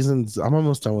on seasons. I'm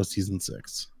almost done with season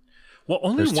 6. Well,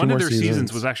 only There's 2 one of more their seasons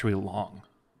seasons. was actually long,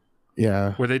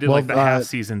 Yeah. where they did like the half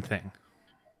season thing.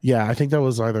 Yeah, I think that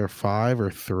was either 5 or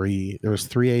 3. There was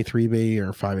 3A, 3B,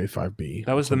 or 5A, 5B.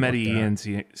 That was the something like Medi that.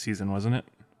 Ian season, wasn't it?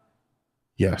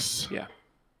 Yes. Yeah.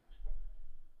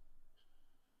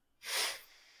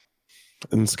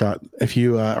 And Scott, if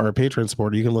you are a Patreon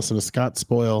supporter, you can listen to Scott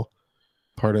spoil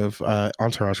part of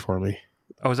Entourage for me.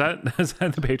 Oh, is that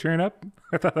the Patreon up?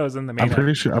 I thought that was in the main. I'm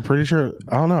pretty sure. I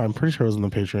don't know. I'm pretty sure it was in the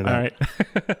Patreon. All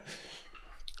right.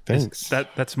 Thanks.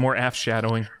 That's more aft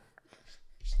shadowing.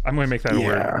 I'm going to make that a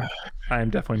word. I am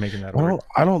definitely making that a word.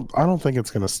 I don't think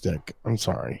it's gonna stick. I'm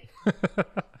sorry.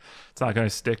 It's not going to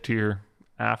stick to your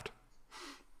aft.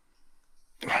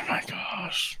 Oh my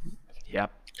gosh.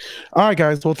 Yep. All right,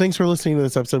 guys. Well, thanks for listening to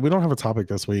this episode. We don't have a topic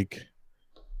this week.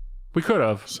 We could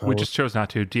have. So, we just chose not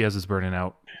to. Diaz is burning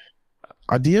out.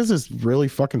 Diaz is really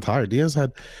fucking tired. Diaz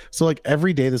had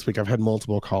every day this week I've had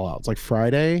multiple call outs. Like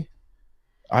Friday,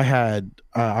 I had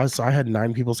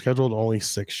 9 people scheduled, only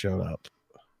 6 showed up.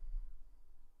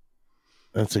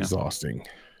 That's exhausting.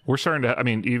 We're starting to, I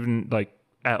mean, even like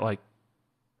at like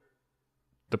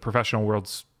the professional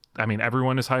world's, I mean,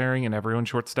 everyone is hiring and everyone's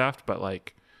short staffed, but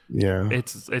like, yeah,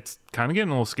 it's kind of getting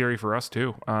a little scary for us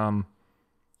too. On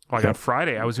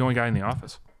Friday, I was the only guy in the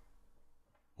office.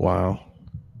 Wow.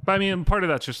 But I mean, part of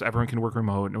that's just everyone can work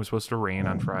remote, and it was supposed to rain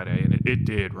on Friday, and it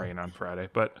did rain on Friday.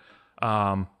 But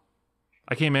I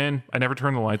came in, I never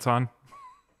turned the lights on.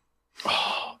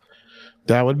 Oh,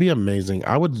 that would be amazing.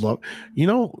 I would love,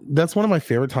 that's one of my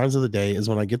favorite times of the day is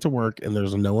when I get to work and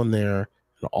there's no one there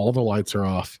and all the lights are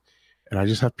off and I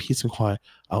just have peace and quiet.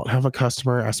 I don't have a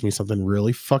customer ask me something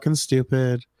really fucking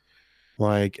stupid.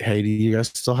 Like, hey, do you guys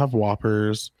still have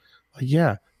Whoppers? Like,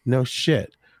 yeah, no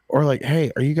shit. Or like,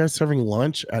 hey, are you guys serving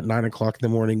lunch at 9 o'clock in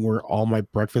the morning where all my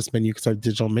breakfast menu, because I have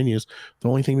digital menus, the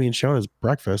only thing being shown is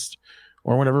breakfast?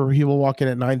 Or whenever people walk in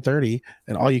at 9:30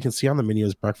 and all you can see on the menu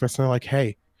is breakfast, and they're like,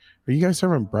 hey, are you guys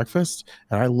serving breakfast?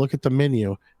 And I look at the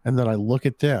menu and then I look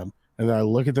at them and then I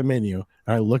look at the menu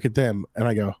and I look at them and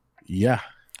I go, yeah.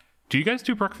 Do you guys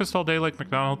do breakfast all day like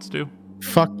McDonald's do?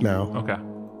 Fuck no. Okay.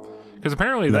 Because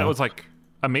apparently that was like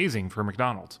amazing for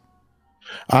McDonald's.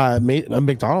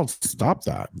 McDonald's stopped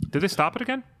that. Did they stop it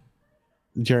again?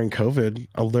 During COVID,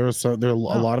 a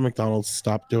lot of McDonald's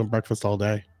stopped doing breakfast all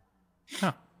day.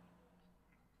 Huh.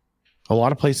 A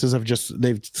lot of places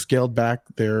they've scaled back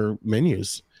their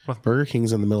menus. Well, Burger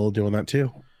King's in the middle of doing that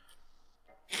too.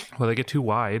 Well, they get too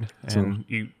wide and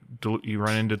you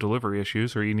run into delivery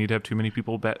issues, or you need to have too many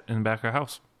people in the back of a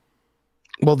house.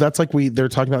 Well, that's like they're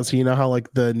talking about. So you know how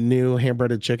like the new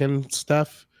hand-breaded chicken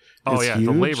stuff. Oh yeah, huge?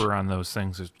 the labor on those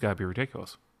things has got to be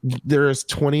ridiculous. There is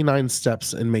 29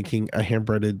 steps in making a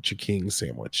hand-breaded chicken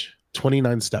sandwich.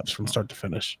 29 steps from start to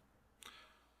finish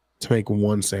to make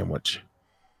one sandwich.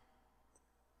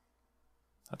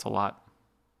 That's a lot.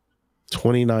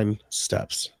 29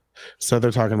 steps. So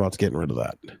they're talking about getting rid of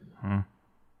that.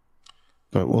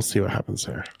 But we'll see what happens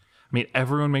there. I mean,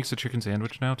 everyone makes a chicken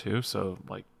sandwich now too, so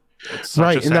like, it's such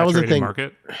right, a and that was the saturated thing.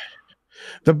 Market.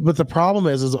 But the problem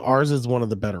is ours is one of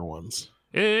the better ones.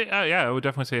 Yeah, I would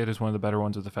definitely say it is one of the better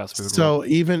ones of the fast food. So world.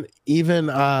 even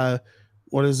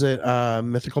what is it?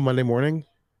 Mythical Monday Morning?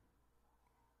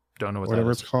 Don't know what whatever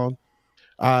that it's is. called.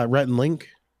 Rhett and Link.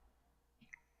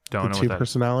 Don't know the what two that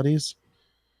personalities.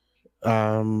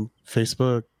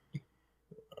 Facebook,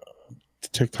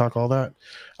 TikTok, all that.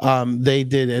 They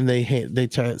did, and they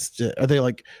tested. They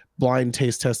like blind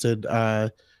taste tested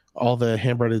all the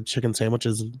hand-breaded chicken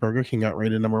sandwiches, and Burger King got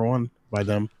rated #1 by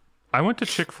them. I went to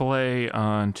Chick-fil-A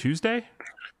on Tuesday.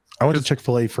 I went to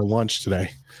Chick-fil-A for lunch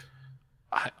today.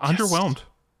 Underwhelmed.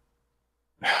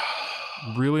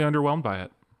 Really underwhelmed by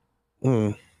it.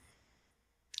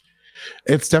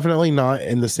 It's definitely not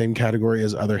in the same category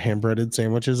as other hand-breaded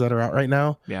sandwiches that are out right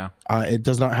now. Yeah. It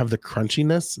does not have the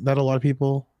crunchiness that a lot of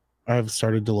people have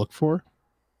started to look for.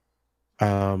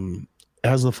 It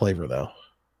has the flavor though.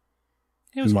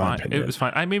 It was fine. It was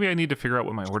fine. Maybe I need to figure out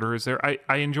what my order is there.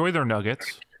 I enjoy their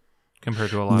nuggets compared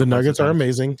to a lot. The of nuggets are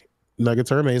places. amazing.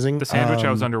 Nuggets are amazing. The sandwich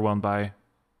I was underwhelmed by.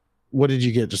 What did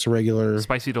you get? Just a regular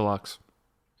spicy deluxe.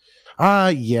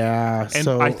 Yeah. And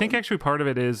so I think actually part of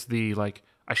it is the like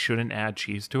I shouldn't add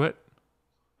cheese to it,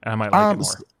 and I might like it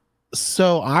more.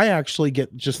 So I actually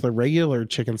get just the regular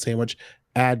chicken sandwich,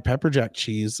 add pepper jack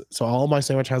cheese. So all my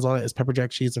sandwich has on it is pepper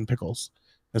jack cheese and pickles.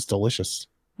 It's delicious.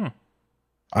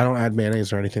 I don't add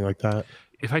mayonnaise or anything like that.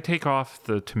 If I take off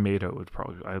the tomato,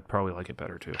 I'd probably like it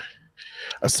better too.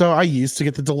 So I used to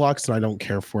get the deluxe, and I don't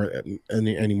care for it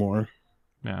anymore.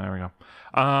 Yeah, there we go.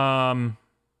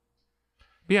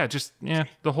 yeah, just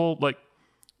the whole like,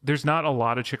 there's not a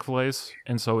lot of Chick-fil-A's,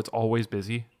 and so it's always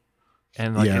busy,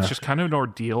 and like it's just kind of an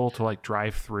ordeal to like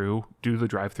do the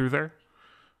drive-through there.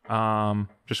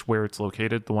 Just where it's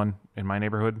located, the one in my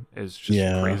neighborhood is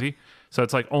just crazy. So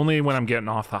it's like only when I'm getting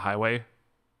off the highway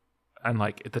and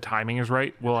like if the timing is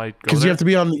right will I go there. Because you have to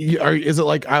be on. Is it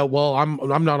like I'm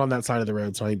not on that side of the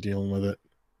road, so I ain't dealing with it.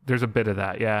 There's a bit of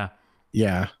that, yeah.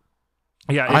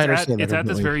 It's at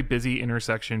this very busy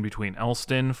intersection between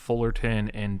Elston, Fullerton,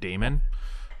 and Damon,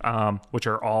 which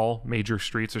are all major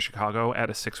streets of Chicago at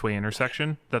a 6-way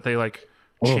intersection that they like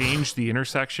changed the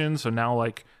intersection. So now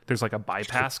like there's like a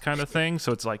bypass kind of thing.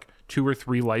 So it's like 2 or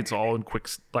 3 lights all in quick,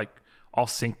 like all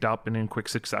synced up and in quick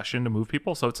succession to move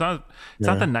people. So it's not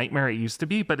the nightmare it used to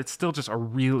be, but it's still just a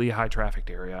really high trafficked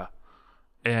area.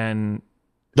 And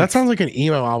that sounds like an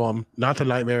emo album, not the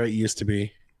nightmare it used to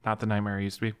be. Not the nightmare it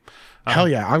used to be. Hell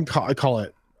yeah, I call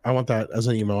it. I want that as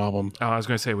an emo album. Oh, I was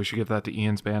going to say we should give that to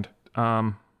Ian's band.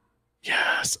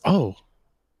 Yes. Oh,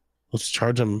 let's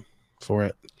charge him for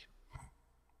it.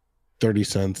 30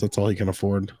 cents. That's all he can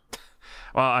afford.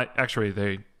 Well,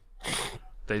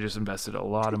 they just invested a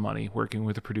lot of money working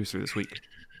with a producer this week.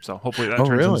 So hopefully that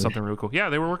turns into something really cool. Yeah,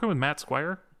 they were working with Matt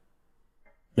Squire.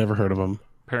 Never heard of him.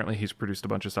 Apparently he's produced a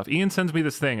bunch of stuff. Ian sends me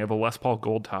this thing of a Les Paul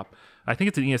Gold Top. I think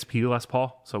it's an ESP Les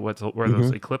Paul. So where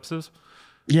those Eclipses?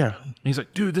 Yeah. And he's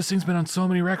like, dude, this thing's been on so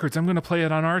many records. I'm going to play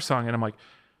it on our song. And I'm like,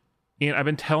 Ian, I've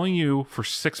been telling you for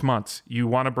 6 months you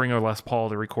want to bring a Les Paul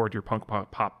to record your punk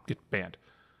pop band.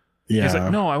 Yeah. He's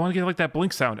like, no, I want to get like that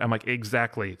Blink sound. I'm like,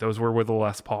 exactly. Those were with the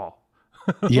Les Paul.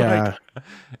 Yeah.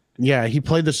 Yeah, he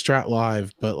played the Strat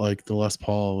live, but like the Les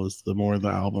Paul was the more of the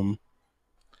album.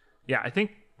 Yeah, I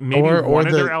think maybe one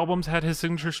of their albums had his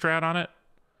signature Strat on it.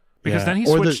 Because then he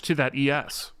switched to that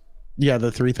ES. Yeah,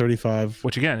 the 335.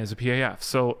 Which again is a PAF.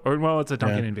 So, it's a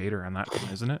Duncan Invader on that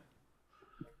one, isn't it?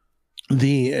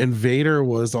 The Invader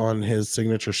was on his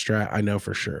signature Strat, I know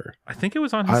for sure. I think it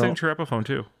was on his signature Epiphone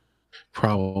too.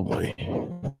 Probably.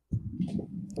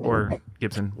 Or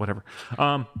Gibson, whatever.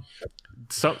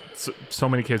 So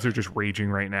many kids are just raging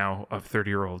right now of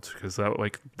 30-year-olds because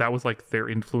that was like their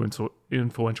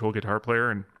influential guitar player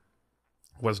and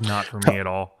was not for me at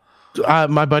all.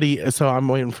 My buddy, so I'm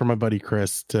waiting for my buddy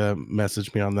Chris to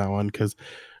message me on that one because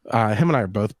him and I are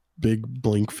both big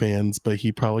Blink fans, but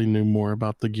he probably knew more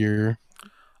about the gear.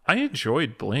 I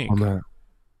enjoyed Blink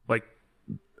like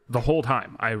the whole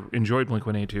time. I enjoyed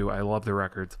Blink-182. I love the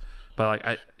records, but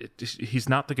like he's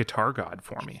not the guitar god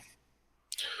for me.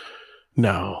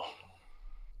 No,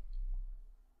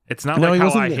 it's not like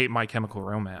how I hate My Chemical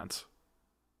Romance.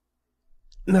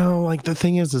 No, like the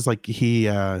thing is like he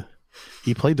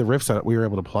played the riffs that we were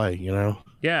able to play, you know?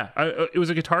 Yeah, it was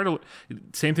a guitar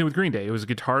same thing with Green Day. It was a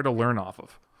guitar to learn off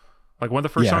of. Like one of the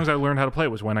first songs I learned how to play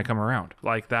was When I Come Around.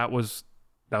 Like that was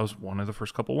one of the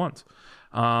first couple ones.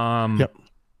 Yep.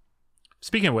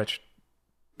 Speaking of which,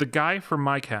 the guy from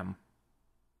My Chem,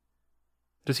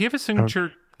 does he have a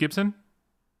signature Gibson?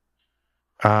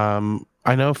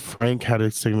 I know Frank had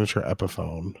a signature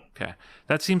Epiphone. Okay.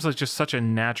 That seems like just such a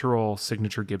natural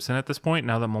signature Gibson at this point,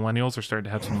 now that millennials are starting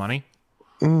to have some money.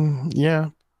 Yeah,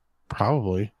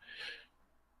 probably.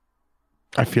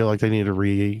 I feel like they need to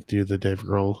redo the Dave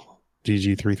Grohl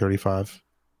DG335.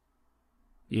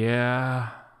 Yeah.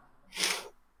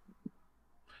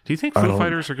 Do you think Foo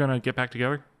Fighters are going to get back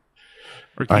together?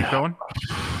 Or keep going?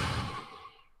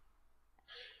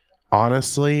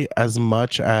 Honestly, as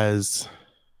much as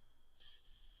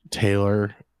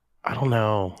Taylor, I don't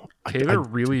know. Taylor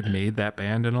really made that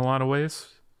band in a lot of ways.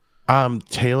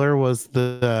 Taylor was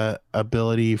the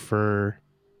ability for.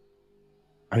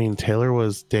 I mean, Taylor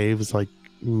was Dave's like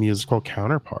musical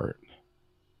counterpart.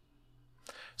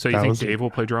 So you think Dave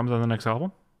will play drums on the next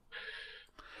album?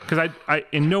 Because I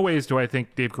in no ways do I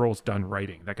think Dave Grohl's done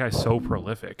writing. That guy's so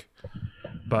prolific.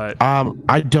 But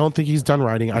I don't think he's done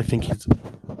writing. I think he's.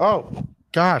 Oh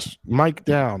gosh, mic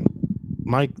down.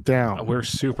 Mic down. We're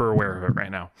super aware of it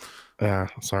right now. Yeah,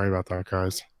 sorry about that,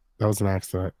 guys. That was an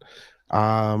accident.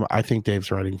 I think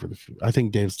Dave's writing for I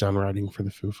think Dave's done writing for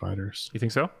the Foo Fighters. You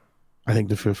think so? I think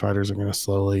the Foo Fighters are going to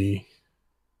slowly.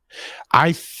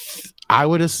 I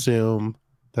would assume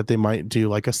that they might do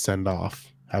like a send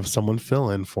off, have someone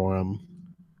fill in for them,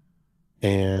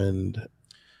 and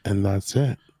that's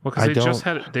it. Well,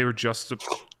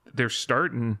 because they're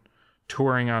starting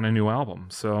touring on a new album,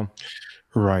 so.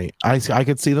 Right. I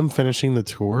could see them finishing the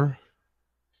tour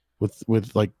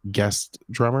with like guest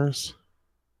drummers,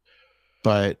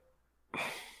 but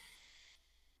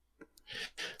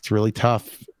it's really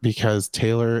tough because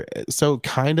Taylor, so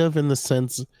kind of in the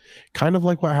sense, kind of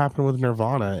like what happened with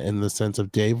Nirvana in the sense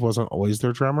of Dave wasn't always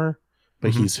their drummer,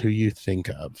 but he's who you think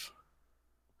of.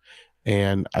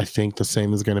 And I think the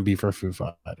same is going to be for Foo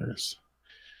Fighters.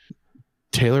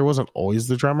 Taylor wasn't always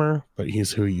the drummer, but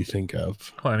he's who you think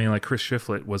of. Well, I mean, like Chris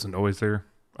Shiflett wasn't always there.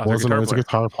 Wasn't always a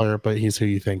guitar player, but he's who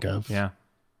you think of. Yeah.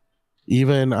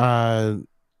 Even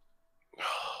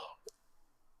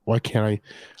why can't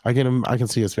I can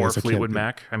see his face. Or Fleetwood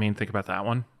Mac. I mean, think about that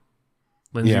one.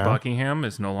 Lindsey Buckingham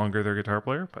is no longer their guitar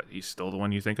player, but he's still the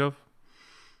one you think of.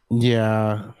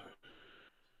 Yeah.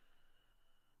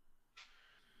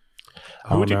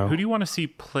 Who do you want to see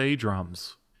play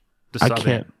drums?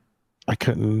 I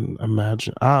couldn't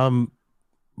imagine.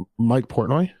 Mike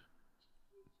Portnoy.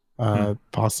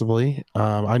 Possibly.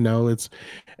 I know it's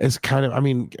kind of, I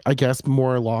mean, I guess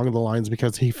more along the lines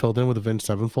because he filled in with Avenged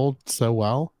Sevenfold so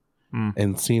well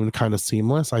and seemed kind of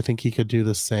seamless. I think he could do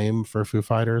the same for Foo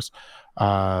Fighters.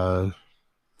 I'd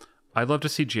love to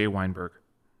see Jay Weinberg.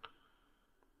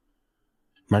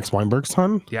 Max Weinberg's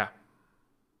son? Yeah.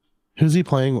 Who's he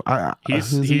playing?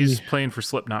 He's playing for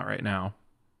Slipknot right now.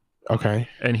 Okay.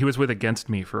 And he was with Against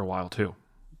Me for a while too.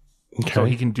 Okay. So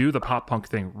he can do the pop punk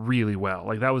thing really well.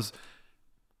 Like that was,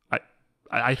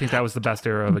 I think that was the best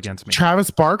era of Against Me.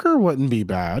 Travis Barker wouldn't be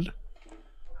bad.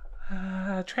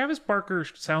 Travis Barker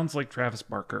sounds like Travis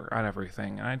Barker on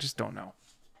everything. I just don't know.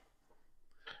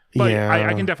 But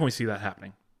I can definitely see that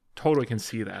happening. Totally can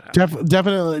see that happening.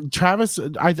 Definitely. Travis,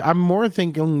 I'm more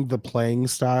thinking the playing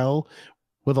style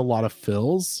with a lot of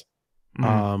fills.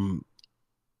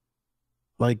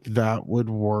 Like that would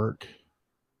work.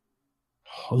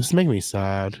 Oh, this is making me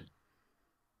sad.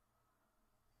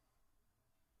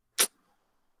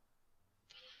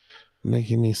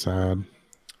 Making me sad.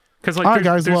 Because like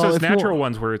there's those natural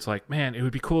ones where it's like, man, it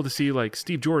would be cool to see like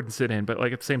Steve Jordan sit in, but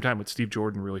like at the same time, would Steve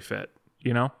Jordan really fit?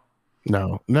 You know?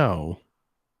 No.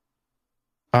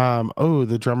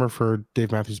 The drummer for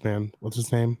Dave Matthews Band. What's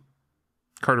his name?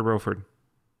 Carter Beauford.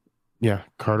 Yeah,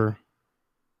 Carter.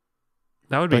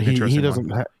 That would be an interesting.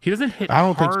 He doesn't hit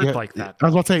hard like that. I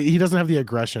was about to say he doesn't have the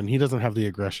aggression.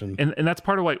 And that's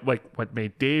part of what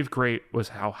made Dave great was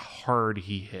how hard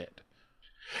he hit.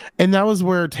 And that was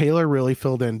where Taylor really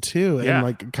filled in too. Yeah. And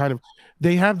like kind of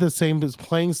they have the same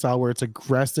playing style where it's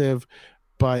aggressive,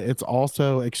 but it's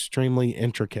also extremely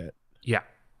intricate. Yeah.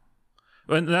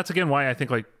 And that's again why I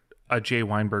think like a Jay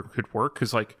Weinberg could work,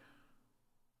 because like,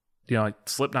 you know, like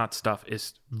Slipknot stuff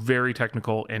is very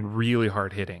technical and really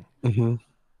hard hitting. Mm-hmm.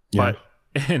 Yeah.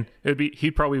 And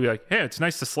he'd probably be like, hey, it's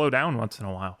nice to slow down once in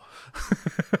a while.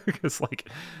 Because like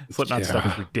Slipknot stuff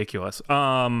is ridiculous.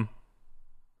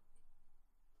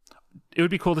 It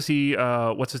would be cool to see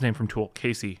what's his name from Tool,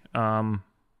 Casey. Yeah.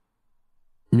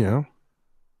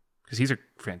 Because he's a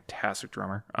fantastic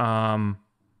drummer.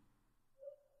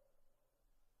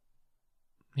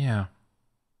 Yeah.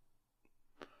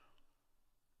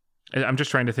 I'm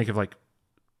just trying to think of like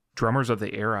drummers of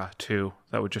the era too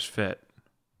that would just fit.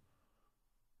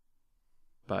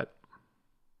 But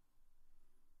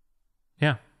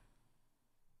yeah.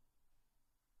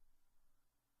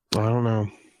 I don't know.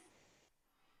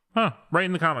 Write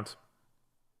in the comments.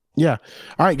 Yeah.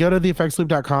 All right. Go to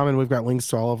theeffectsloop.com and we've got links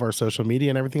to all of our social media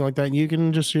and everything like that. And you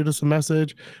can just shoot us a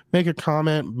message, make a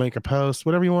comment, make a post,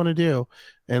 whatever you want to do,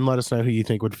 and let us know who you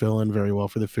think would fill in very well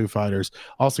for the Foo Fighters.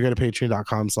 Also go to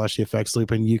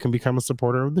patreon.com/theeffectsloop and you can become a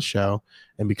supporter of the show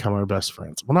and become our best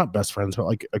friends. Well, not best friends, but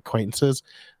like acquaintances,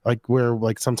 like where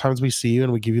like sometimes we see you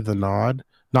and we give you the nod,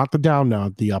 not the down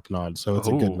nod, the up nod. So it's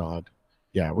a good nod.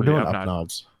 Yeah. We're doing up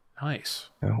nods. Nice.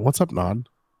 Yeah, what's up nod?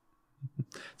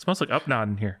 It smells like up nod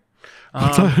in here.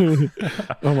 Oh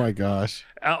my gosh.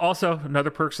 Also, another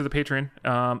perks of the Patreon.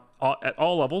 At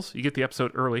all levels, you get the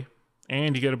episode early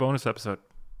and you get a bonus episode.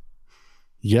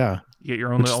 Yeah. You get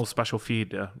your own little special feed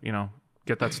to,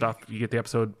 get that stuff. You get the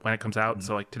episode when it comes out.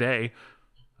 So like today,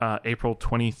 April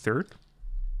 23rd.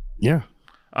 Yeah.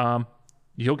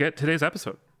 You'll get today's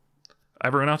episode.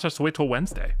 Everyone else has to wait till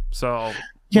Wednesday. So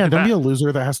yeah, don't be a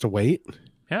loser that has to wait.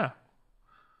 Yeah.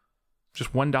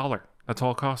 Just $1. That's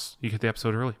all it costs. You get the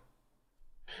episode early.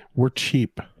 We're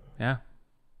cheap. Yeah.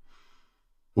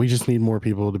 We just need more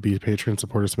people to be Patreon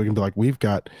supporters so we can be like, we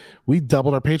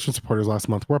doubled our Patreon supporters last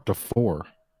month. We're up to 4.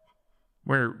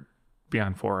 We're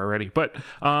beyond 4 already. But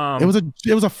it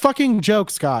was a fucking joke,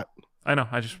 Scott. I know.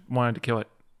 I just wanted to kill it.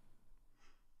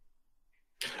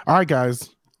 All right, guys.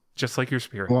 Just like your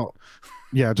spirit. Well,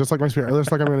 yeah, just like my spirit. It looks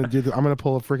like I'm going to I'm going to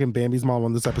pull a freaking Bambi's mom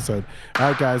on this episode. All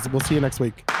right, guys. We'll see you next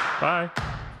week. Bye.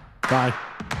 Bye.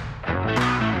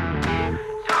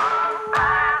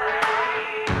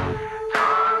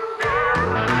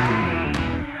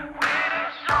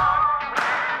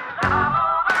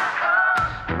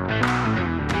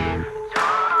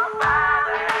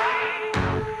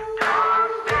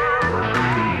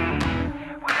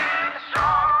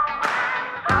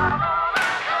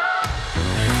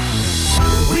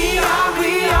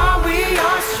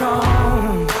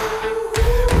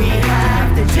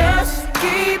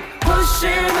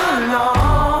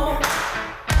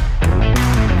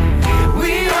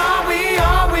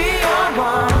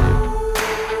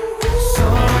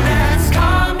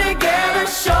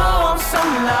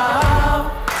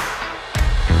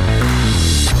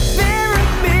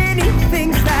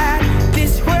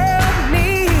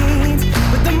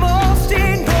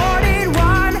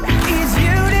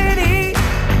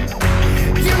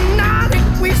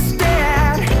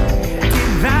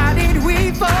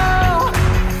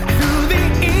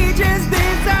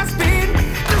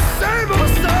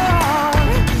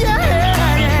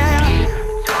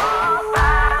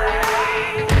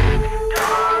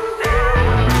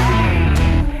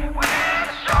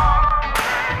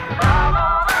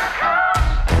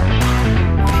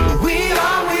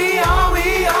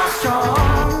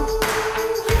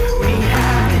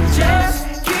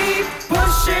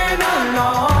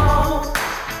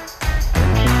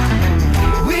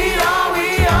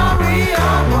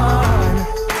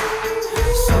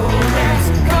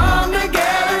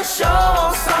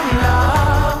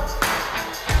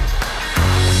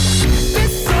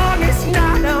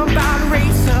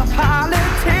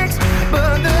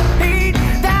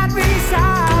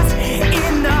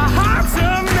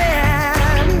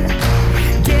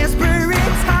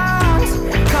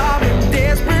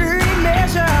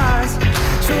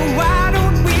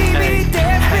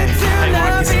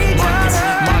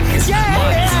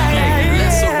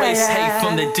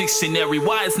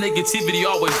 Bias negativity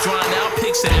always drawn out.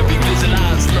 Picture every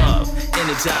visualized love.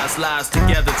 Energized lives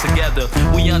together.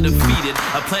 We undefeated.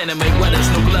 A plan to make weathers,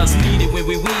 no gloves needed. When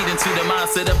we weed into the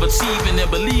mindset of achieving and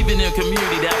believing in a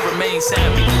community that remains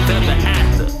happy. Ever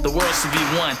after, the world should be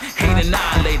one. Hate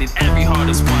annihilated, every heart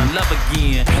is one. Love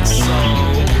again. So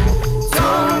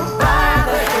don't buy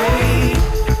the hate.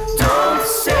 Don't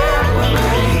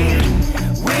separate.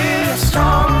 We're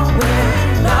strong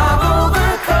when love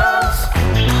overcomes.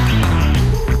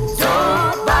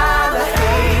 Don't buy the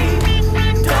hate.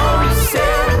 Don't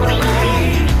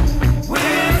separate.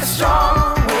 We're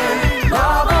strong when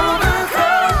love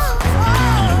overcomes.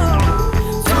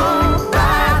 Don't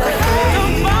buy the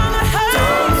hate.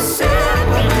 Don't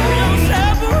separate.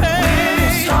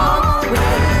 We're strong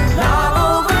when love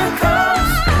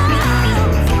overcomes.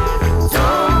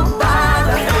 Don't buy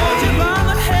the hate.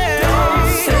 Don't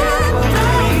separate.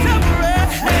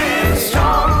 We're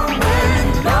strong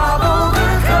when love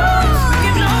overcomes.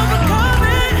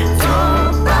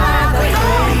 Don't buy the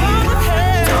hate.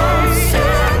 Don't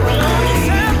separate.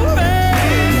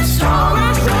 We're strong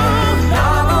when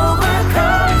love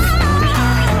overcomes.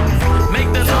 Make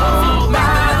the love flow,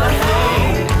 make the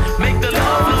hate. Make the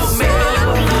love flow, make the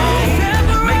love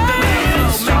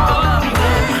flow.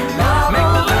 Make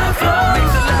the love flow, make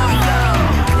the love flow.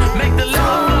 Make the love flow, make the love flow. Make the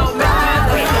love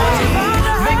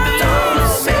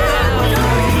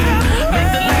flow,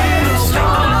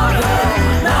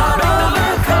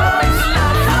 make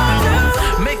the love flow.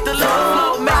 Make the love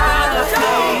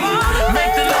flow, make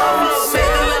the love flow. Make the love flow, make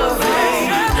the love flow.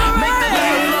 Make the love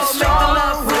flow, make the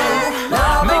love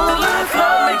flow. Make the love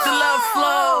flow, make the love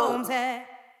flow.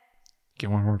 Get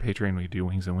one more Patreon, we do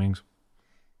Wings and Wings.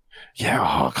 Yeah,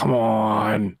 oh, come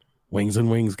on. Wings and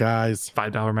wings, guys.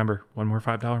 $5 member. One more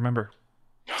 $5 member.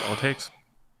 That's all it takes.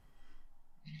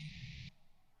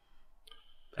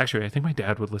 Actually, I think my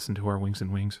dad would listen to our Wings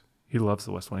and Wings. He loves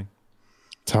the West Wing.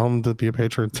 Tell him to be a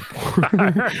patron.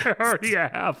 I already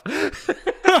have.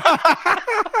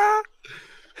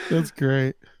 That's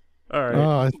great. All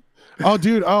right. Oh,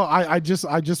 dude. Oh, I just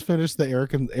finished the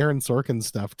Aaron Sorkin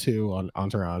stuff too on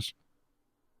Entourage.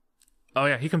 Oh,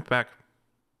 yeah. He comes back.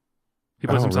 He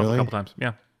plays himself a couple times.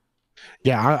 Yeah.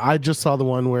 Yeah, I just saw the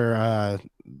one where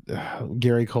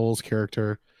Gary Cole's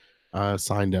character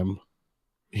signed him.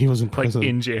 He was in prison. Like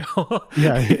in jail.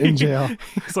 Yeah, in jail.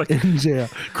 He's like in jail,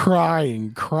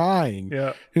 crying.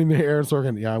 Yeah. And Aaron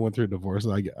Sorkin, yeah, I went through a divorce.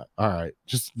 Like, all right,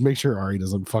 just make sure Ari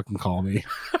doesn't fucking call me.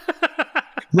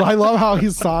 I love how he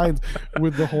signs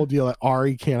with the whole deal that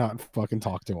Ari cannot fucking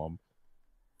talk to him.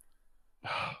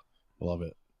 I love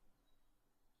it.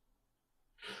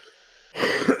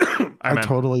 I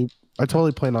totally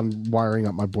plan on wiring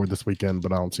up my board this weekend,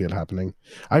 but I don't see it happening.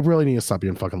 I really need to stop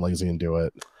being fucking lazy and do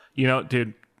it. You know,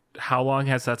 dude, how long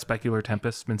has that Specular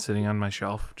Tempest been sitting on my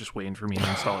shelf, just waiting for me to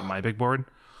install it in my big board?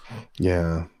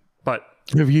 Yeah. But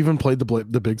have you even played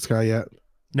the Big Sky yet?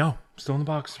 No, still in the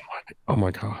box. Oh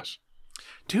my gosh.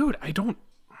 Dude,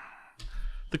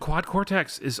 the Quad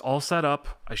Cortex is all set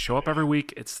up. I show up every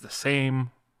week. It's the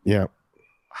same. Yeah.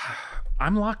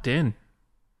 I'm locked in.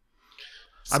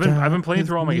 I've been playing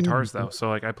through all my guitars though. So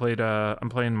like I'm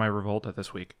playing my Revolta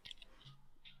this week.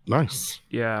 Nice.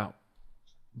 Yeah.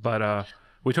 But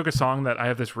we took a song that I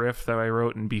have this riff that I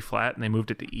wrote in B flat and they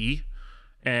moved it to E.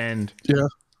 And yeah,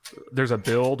 there's a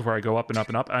build where I go up and up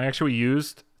and up. I actually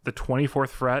used the 24th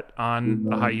fret on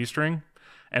the high E string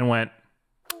and went,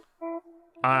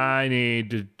 I need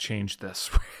to change this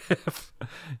riff.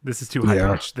 This is too high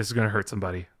pitched. This is gonna hurt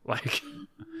somebody. Like,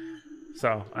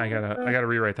 so I gotta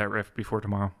rewrite that riff before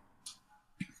tomorrow.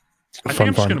 I think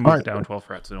I'm just gonna move it down 12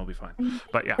 frets and it'll be fine.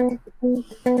 But yeah.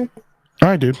 All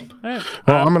right, dude. Right.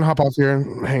 Well, I'm gonna hop off here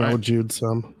and hang out with Jude. So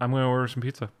I'm gonna order some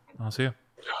pizza. I'll see you.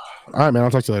 All right, man. I'll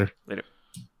talk to you later. Later.